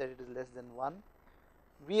it such that it is less than 1,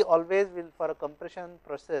 we always will, for a compression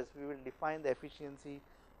process, we will define the efficiency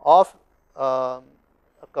of a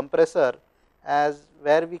compressor as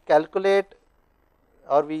where we calculate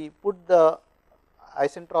or we put the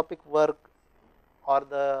isentropic work or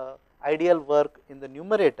the ideal work in the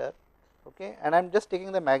numerator, okay, and I am just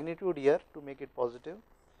taking the magnitude here to make it positive,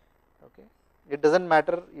 okay. It does not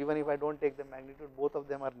matter even if I do not take the magnitude, both of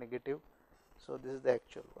them are negative. So, this is the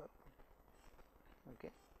actual work,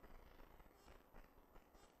 okay.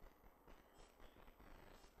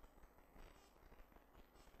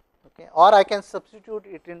 Okay, or I can substitute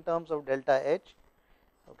it in terms of delta H,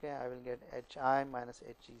 okay. I will get H I minus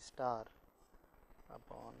H E star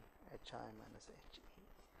upon H I minus H E.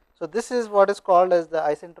 So, this is what is called as the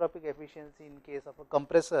isentropic efficiency in case of a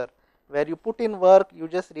compressor, where you put in work, you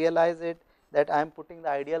just realize it that I am putting the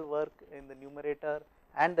ideal work in the numerator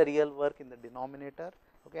and the real work in the denominator,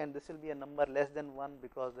 okay, and this will be a number less than 1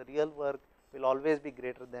 because the real work will always be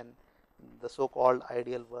greater than the so called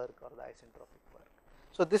ideal work or the isentropic work.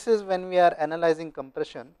 So, this is when we are analyzing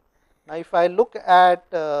compression. Now, if I look at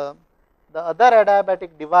the other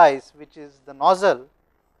adiabatic device, which is the nozzle,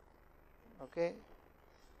 okay.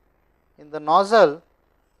 In the nozzle,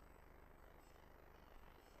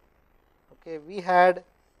 okay, we had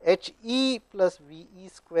H E plus V E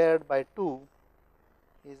squared by 2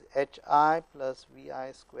 is H I plus V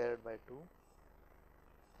I squared by 2,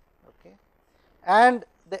 okay, and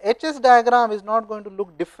the HS diagram is not going to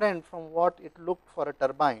look different from what it looked for a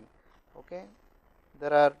turbine, okay.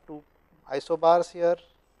 There are two isobars here,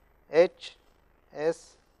 H,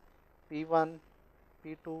 S, P1,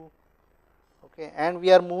 P2, okay, and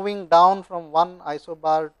we are moving down from one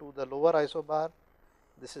isobar to the lower isobar.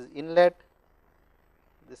 This is inlet,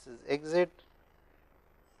 this is exit.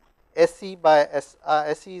 SE by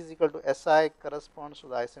SE is equal to SI corresponds to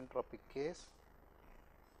the isentropic case,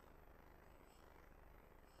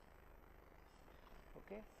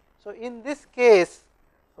 okay. So, in this case,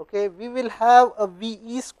 okay, we will have a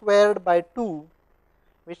VE squared by 2,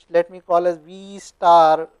 which let me call as VE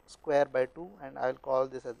star square by 2, and I will call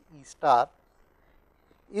this as E star,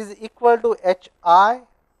 is equal to HI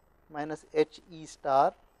minus HE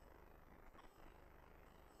star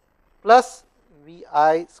plus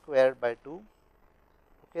Vi squared by 2,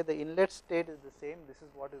 okay. The inlet state is the same. This is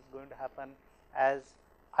what is going to happen as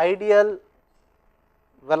ideal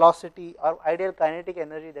velocity or ideal kinetic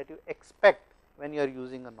energy that you expect when you are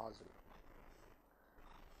using a nozzle.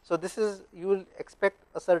 So, this is you will expect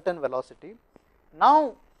a certain velocity.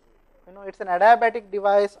 Now, it is an adiabatic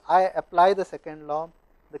device. I apply the second law,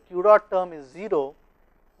 the Q dot term is 0.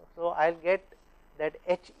 So, I will get that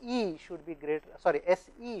HE should be greater, sorry,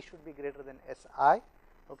 SE should be greater than SI,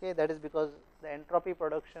 okay. That is because the entropy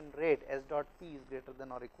production rate S dot P is greater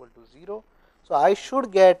than or equal to 0. So, I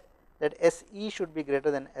should get that SE should be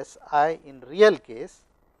greater than SI in real case,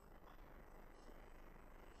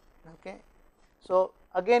 okay. So,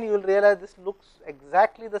 again you will realize this looks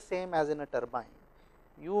exactly the same as in a turbine.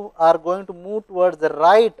 You are going to move towards the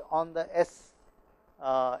right on the S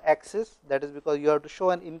axis, that is because you have to show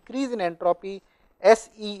an increase in entropy.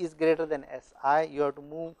 SE is greater than SI, you have to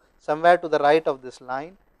move somewhere to the right of this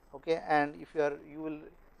line, okay, and if you will,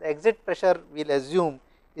 the exit pressure we will assume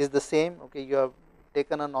is the same, okay, you have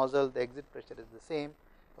taken a nozzle, the exit pressure is the same,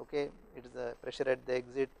 okay, it is the pressure at the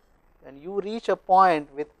exit, and you reach a point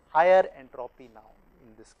with higher entropy now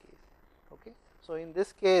in this case, okay. So in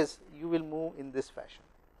this case you will move in this fashion.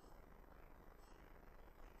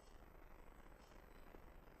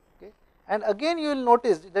 And again you will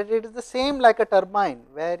notice that it is the same like a turbine,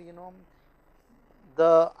 where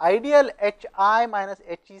the ideal Hi minus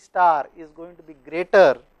He star is going to be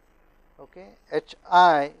greater, okay,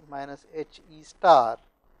 Hi minus He star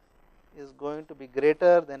is going to be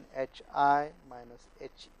greater than Hi minus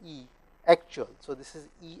He actual. So this is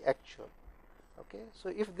E actual, okay. So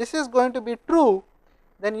if this is going to be true,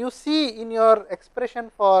 then you see in your expression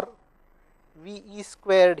for VE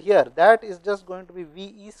squared here, that is just going to be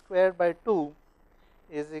VE squared by 2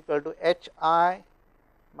 is equal to Hi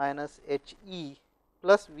minus He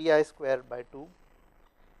plus Vi squared by 2.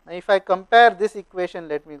 Now if I compare this equation,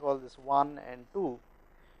 let me call this 1 and 2,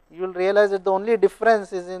 you will realize that the only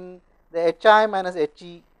difference is in the Hi minus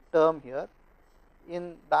He term here.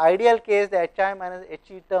 In the ideal case, the Hi minus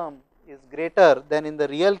He term is greater than in the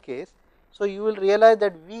real case. So you will realize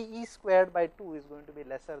that VE squared by 2 is going to be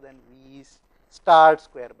lesser than VE star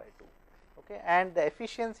square by 2, okay, and the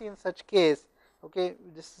efficiency in such case, okay,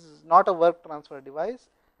 this is not a work transfer device,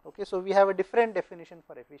 okay. So we have a different definition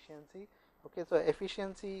for efficiency, okay. So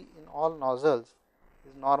efficiency in all nozzles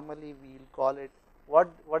is normally we will call it what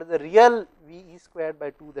is the real VE squared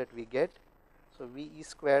by 2 that we get. So VE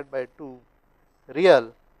squared by 2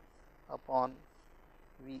 real upon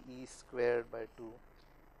VE squared by 2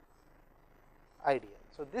 ideal.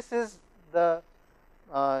 So this is the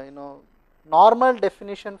normal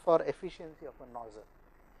definition for efficiency of a nozzle.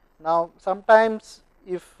 Now sometimes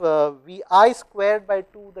if Vi squared by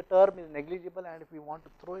 2 the term is negligible, and if we want to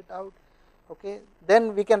throw it out, okay,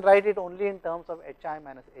 then we can write it only in terms of Hi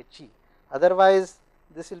minus He. Otherwise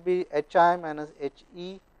this will be Hi minus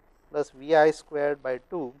He plus Vi squared by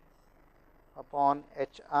 2 upon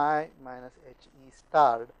Hi minus He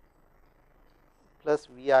starred plus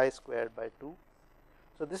Vi squared by 2.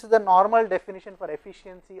 So this is the normal definition for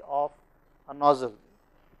efficiency of a nozzle.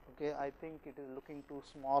 Okay, I think it is looking too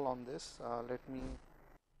small on this. Let me.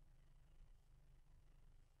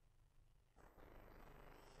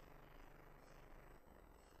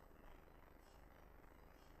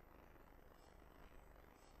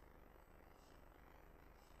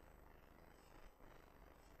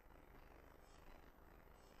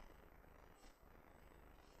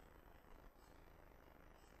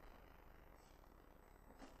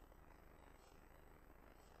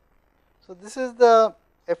 So this is the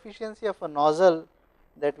efficiency of a nozzle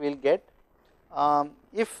that we will get.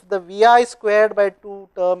 If the Vi squared by 2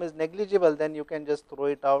 term is negligible, then you can just throw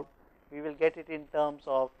it out. We will get it in terms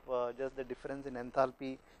of just the difference in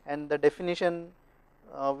enthalpy, and the definition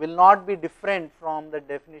will not be different from the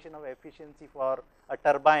definition of efficiency for a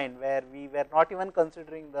turbine, where we were not even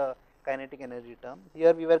considering the kinetic energy term.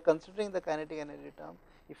 Here we were considering the kinetic energy term.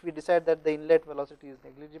 If we decide that the inlet velocity is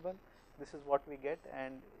negligible, this is what we get,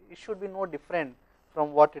 and it should be no different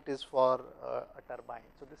from what it is for a turbine.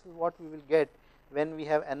 So this is what we will get when we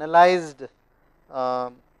have analyzed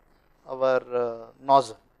our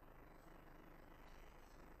nozzle.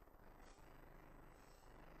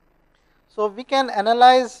 So we can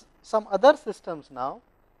analyze some other systems now.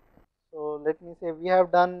 So let me say we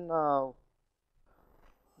have done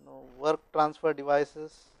work transfer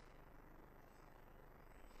devices.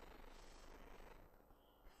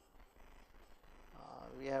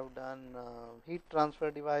 We have done heat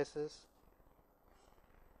transfer devices.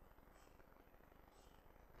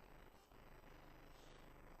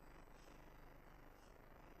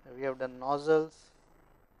 We have done nozzles.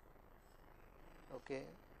 Okay.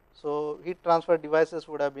 So heat transfer devices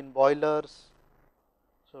would have been boilers.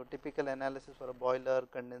 So typical analysis for a boiler,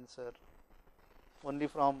 condenser, only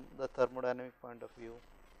from the thermodynamic point of view,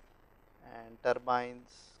 and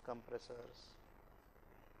turbines, compressors.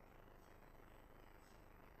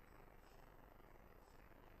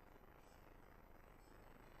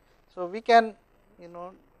 So we can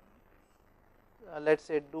let us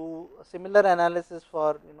say do a similar analysis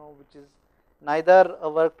for which is neither a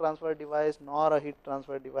work transfer device nor a heat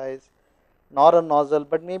transfer device nor a nozzle,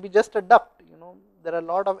 but maybe just a duct. There are a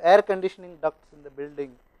lot of air conditioning ducts in the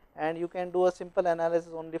building, and you can do a simple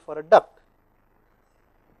analysis only for a duct.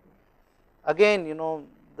 Again,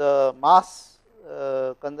 the mass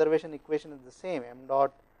conservation equation is the same. M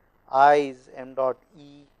dot I is M dot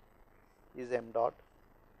E is M dot.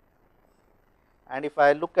 and if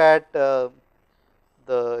I look at the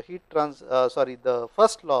the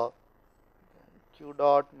first law, q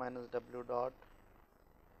dot minus w dot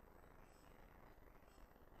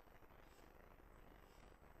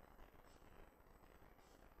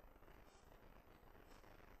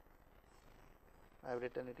I have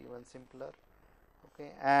written it even simpler,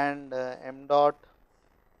 okay, and m dot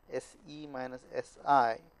SE minus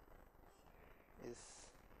SI is,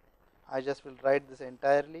 I just will write this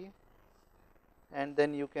entirely, and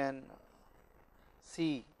then you can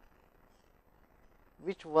see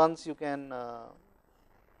which ones you can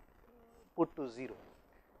put to 0.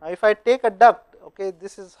 Now, if I take a duct, okay,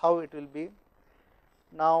 this is how it will be.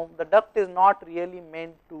 Now, the duct is not really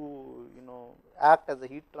meant to act as a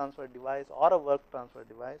heat transfer device or a work transfer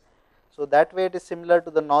device. So, that way it is similar to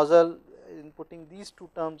the nozzle in putting these two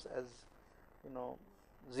terms as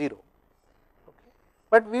 0. Okay.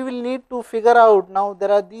 But we will need to figure out, now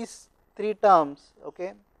there are these three terms,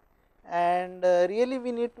 okay, and really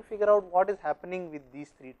we need to figure out what is happening with these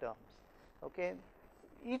three terms. Okay.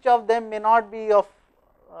 Each of them may not be of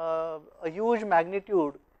a huge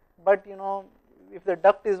magnitude, but if the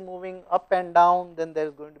duct is moving up and down, then there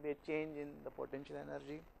is going to be a change in the potential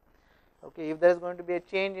energy. Okay. If there is going to be a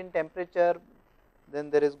change in temperature, then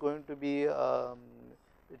there is going to be a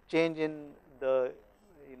change in the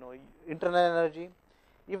internal energy.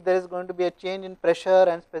 If there is going to be a change in pressure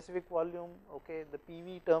and specific volume, okay, the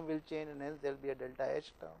PV term will change, and hence there will be a delta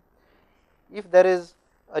H term. If there is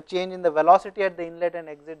a change in the velocity at the inlet and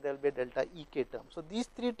exit, there will be a delta Ek term. So, these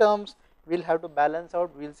three terms we will have to balance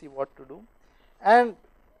out, we will see what to do. And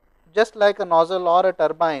just like a nozzle or a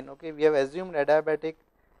turbine, okay, we have assumed adiabatic,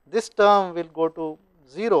 this term will go to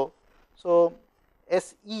 0. So,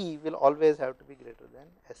 SE will always have to be greater than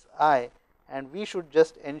SI, and we should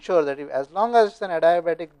just ensure that if, as long as it is an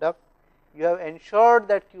adiabatic duct, you have ensured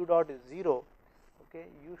that Q dot is 0, okay,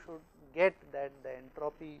 you should get that the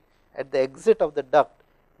entropy at the exit of the duct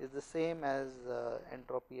is the same as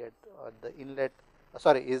entropy at the inlet,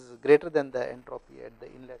 is greater than the entropy at the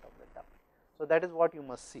inlet of the duct. So, that is what you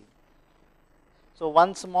must see. So,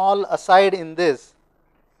 one small aside in this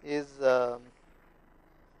is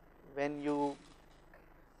when you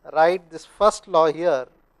write this first law here,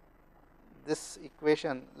 this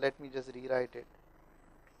equation, let me just rewrite it.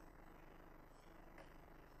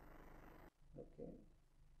 Okay.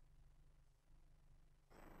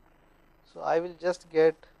 So, I will just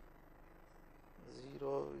get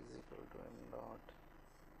 0 is equal to m dot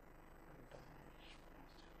H.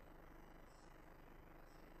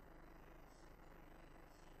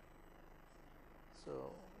 So,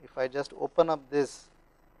 if I just open up this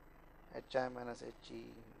Hi minus He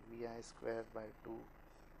Vi squared by 2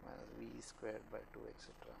 minus V squared by 2,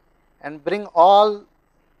 etc., and bring all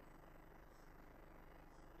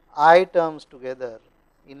I terms together,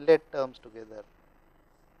 inlet terms together,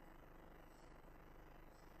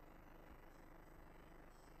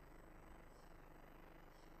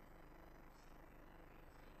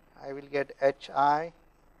 I will get Hi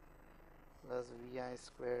plus Vi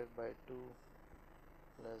squared by 2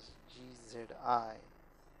 plus Gzi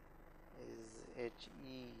is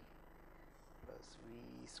He plus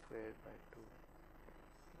V squared by 2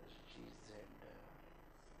 plus Gz,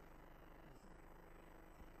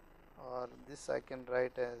 or this I can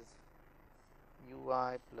write as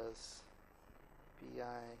Ui plus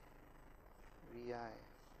Pi Vi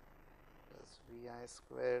plus Vi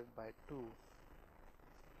squared by 2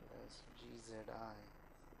 plus Gzi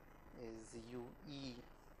is Ue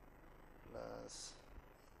plus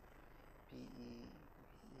Pe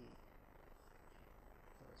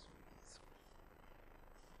plus V squared.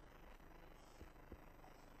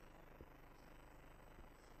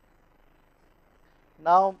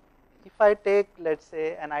 Now, if I take, let us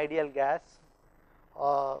say, an ideal gas,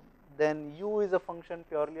 then U is a function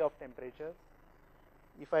purely of temperature.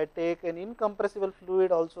 If I take an incompressible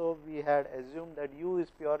fluid, also we had assumed that U is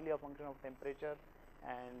purely a function of temperature,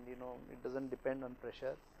 and it does not depend on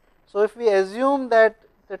pressure. So, if we assume that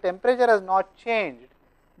the temperature has not changed,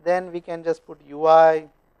 then we can just put Ui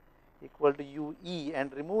equal to Ue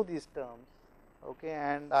and remove these terms, okay,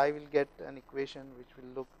 and I will get an equation which will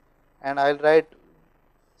look, and I will write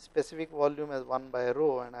specific volume as 1 by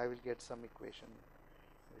rho, and I will get some equation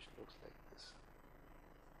which looks like this.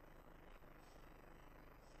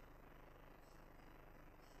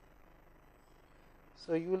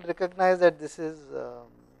 So, you will recognize that this is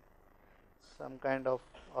some kind of,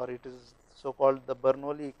 or it is so called the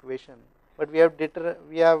Bernoulli equation, but we have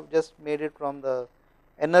just made it from the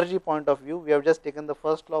energy point of view. We have just taken the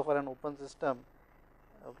first law for an open system,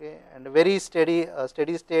 okay, and a very steady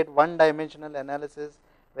state one dimensional analysis,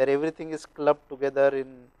 where everything is clubbed together in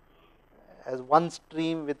as one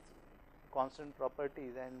stream with constant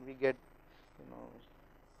properties, and we get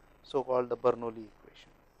so called the Bernoulli equation.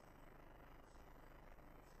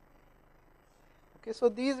 Okay, so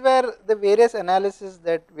these were the various analysis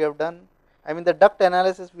that we have done. I mean, the duct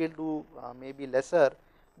analysis we will do maybe lesser,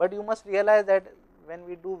 but you must realize that when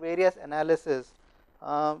we do various analysis,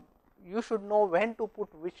 you should know when to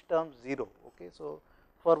put which term 0. Okay, so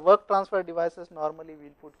for work transfer devices, normally we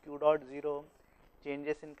will put q dot 0,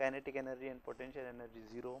 changes in kinetic energy and potential energy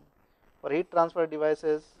 0. For heat transfer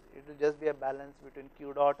devices, it will just be a balance between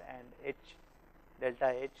q dot and h,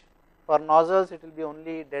 delta h. For nozzles, it will be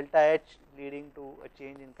only delta h leading to a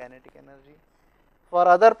change in kinetic energy. For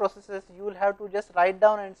other processes, you will have to just write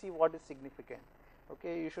down and see what is significant.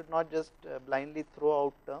 Okay, you should not just blindly throw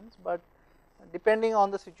out terms, but depending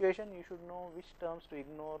on the situation, you should know which terms to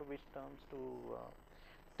ignore, which terms to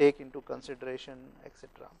take into consideration,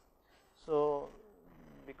 etc. So,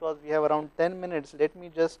 because we have around 10 minutes, let me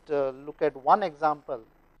just look at one example.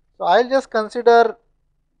 So, I will just consider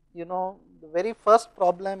the very first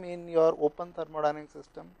problem in your open thermodynamic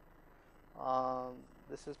system.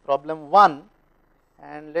 This is problem 1,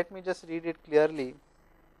 and let me just read it clearly.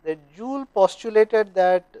 That Joule postulated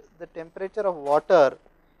that the temperature of water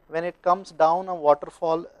when it comes down a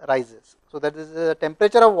waterfall rises. So, that is the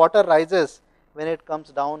temperature of water rises when it comes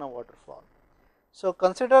down a waterfall. So,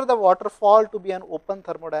 consider the waterfall to be an open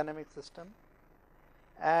thermodynamic system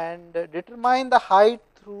and determine the height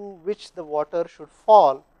through which the water should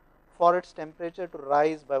fall for its temperature to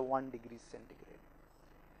rise by 1 degree centigrade.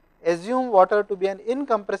 Assume water to be an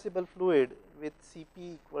incompressible fluid with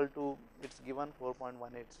Cp equal to its given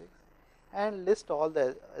 4.186 and list all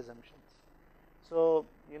the assumptions. So,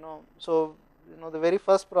 the very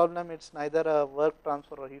first problem, it is neither a work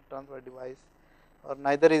transfer or heat transfer device, or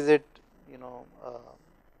neither is it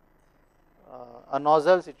a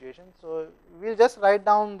nozzle situation. So, we will just write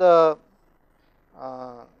down the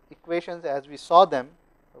equations as we saw them.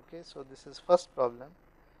 Okay, so this is first problem.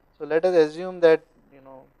 So, let us assume that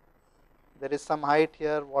there is some height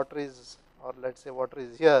here, water is, or let us say water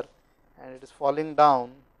is here, and it is falling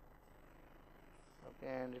down,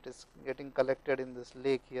 okay, and it is getting collected in this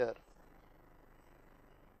lake here.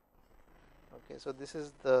 Okay, so this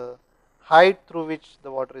is the height through which the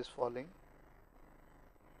water is falling.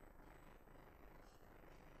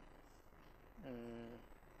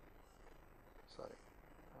 Sorry.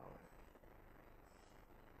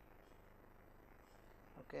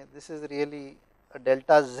 Okay, this is really a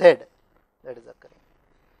delta Z that is occurring.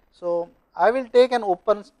 So, I will take an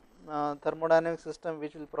open thermodynamic system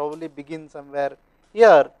which will probably begin somewhere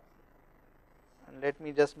here, and let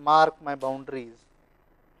me just mark my boundaries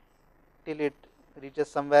till it reaches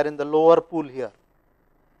somewhere in the lower pool here.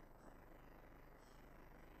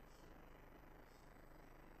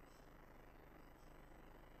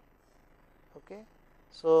 Okay.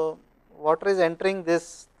 So, water is entering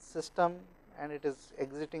this system and it is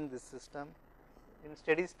exiting this system. In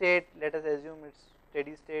steady state, let us assume its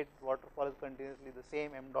steady state waterfall is continuously the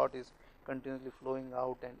same, m dot is continuously flowing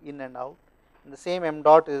out and in and out, and the same m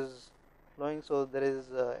dot is flowing. So, there is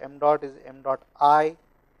m dot is m dot I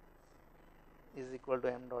is equal to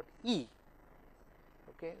m dot E.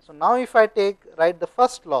 Okay. So, now if I write the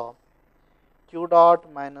first law, q dot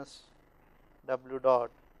minus w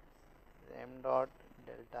dot m dot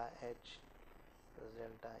delta H plus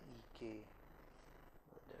delta Ek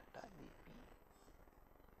delta Ep.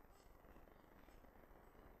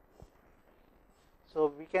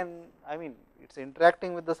 So, we can, I mean, it is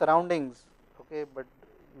interacting with the surroundings, okay, but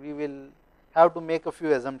we will have to make a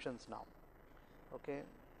few assumptions now. Okay.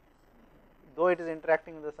 Though it is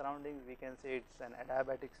interacting with the surroundings, we can say it is an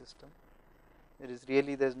adiabatic system. There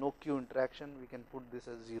is no Q interaction, we can put this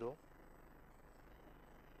as 0.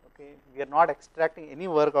 Okay. We are not extracting any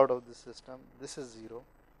work out of this system, this is 0.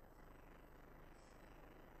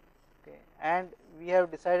 Okay. And we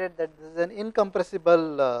have decided that this is an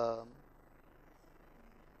incompressible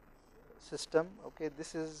system. Okay.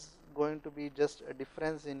 This is going to be just a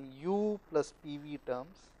difference in U plus PV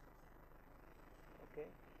terms. Okay.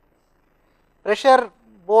 Pressure,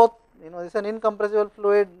 both, this is an incompressible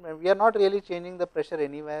fluid, we are not really changing the pressure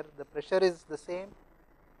anywhere, the pressure is the same.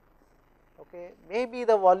 Okay. Maybe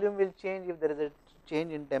the volume will change if there is a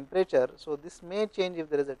change in temperature. So, this may change if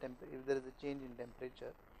there is a change in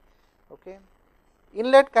temperature. Okay.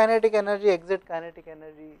 Inlet kinetic energy, exit kinetic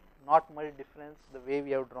energy, not much difference the way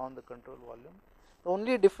we have drawn the control volume. The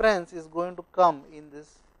only difference is going to come in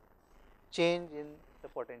this change in the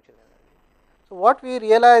potential energy. So, what we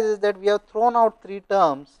realize is that we have thrown out 3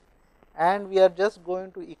 terms and we are just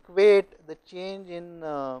going to equate the change in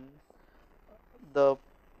the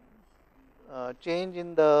change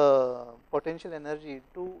in the potential energy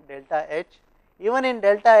to delta H. Even in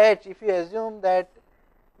delta H, if you assume that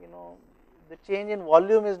the change in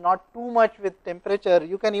volume is not too much with temperature,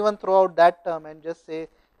 you can even throw out that term and just say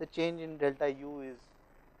the change in delta U is.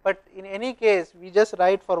 But in any case, we just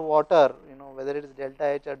write for water, whether it is delta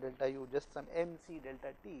H or delta U, just some MC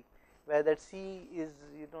delta T, where that C is,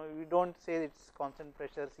 we don't say it's constant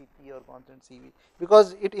pressure Cp or constant Cv,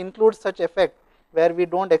 because it includes such effect where we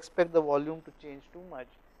don't expect the volume to change too much.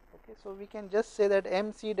 Okay, so we can just say that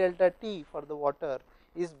MC delta T for the water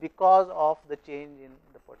is because of the change in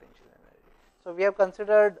the potential energy. So we have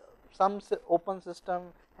considered some open system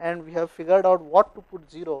and we have figured out what to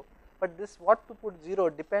put 0, but this what to put 0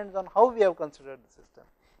 depends on how we have considered the system.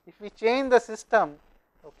 If we change the system,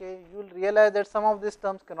 okay, you will realize that some of these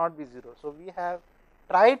terms cannot be 0. So we have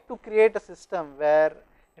tried to create a system where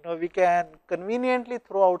we can conveniently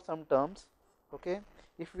throw out some terms. Okay,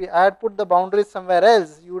 if we put the boundaries somewhere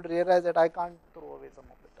else, you would realize that I can't throw away some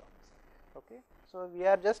of the terms. Okay, so we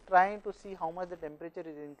are just trying to see how much the temperature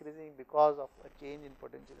is increasing because of a change in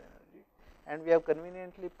potential energy, and we have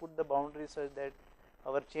conveniently put the boundaries such that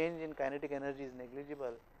our change in kinetic energy is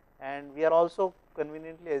negligible, and we are also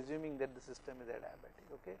conveniently assuming that the system is adiabatic.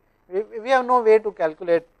 Okay, we have no way to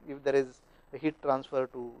calculate if there is a heat transfer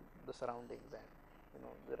to the surroundings,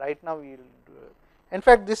 and right now we will do. In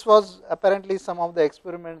fact, this was apparently some of the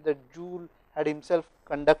experiments that Joule had himself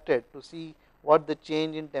conducted to see what the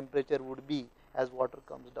change in temperature would be as water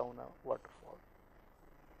comes down a waterfall.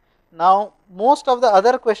 Now, most of the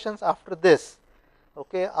other questions after this,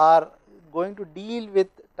 okay, are going to deal with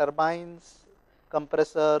turbines,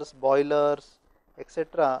 compressors, boilers,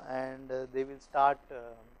 etc., and they will start.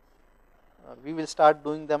 We will start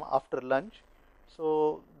doing them after lunch.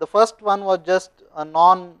 So the first one was just a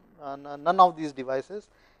none of these devices,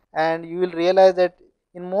 and you will realize that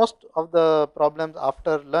in most of the problems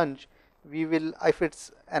after lunch, we will, if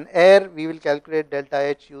it's an air, we will calculate delta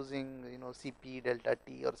H using Cp delta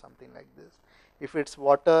T or something like this. If it's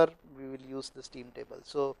water, we will use the steam table.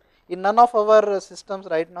 So in none of our systems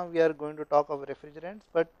right now we are going to talk of refrigerants,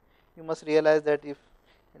 but you must realize that if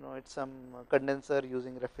it's some condenser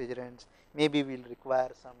using refrigerants, maybe we'll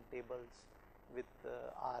require some tables with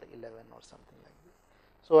R11 or something like this.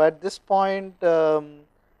 So at this point,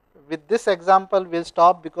 with this example we'll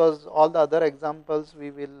stop, because all the other examples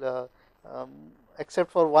we will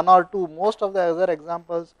except for one or two, most of the other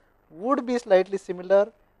examples would be slightly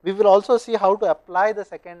similar. We will also see how to apply the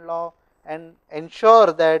second law and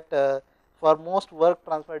ensure that for most work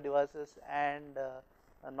transfer devices and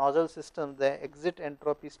nozzle system, the exit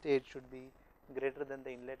entropy state should be greater than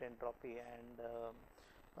the inlet entropy,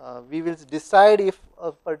 and we will decide if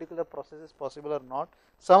a particular process is possible or not.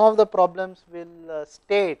 Some of the problems will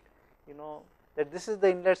state that this is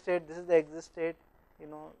the inlet state, this is the exit state.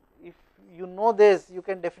 If you know this, you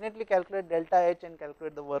can definitely calculate delta H and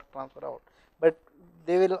calculate the work transfer out, but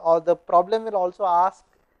they will, or the problem will also ask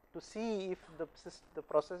to see if the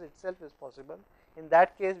process itself is possible. In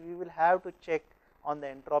that case, we will have to check on the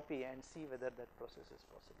entropy and see whether that process is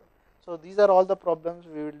possible. So these are all the problems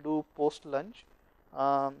we will do post lunch.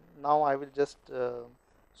 Now I will just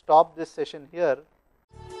stop this session here.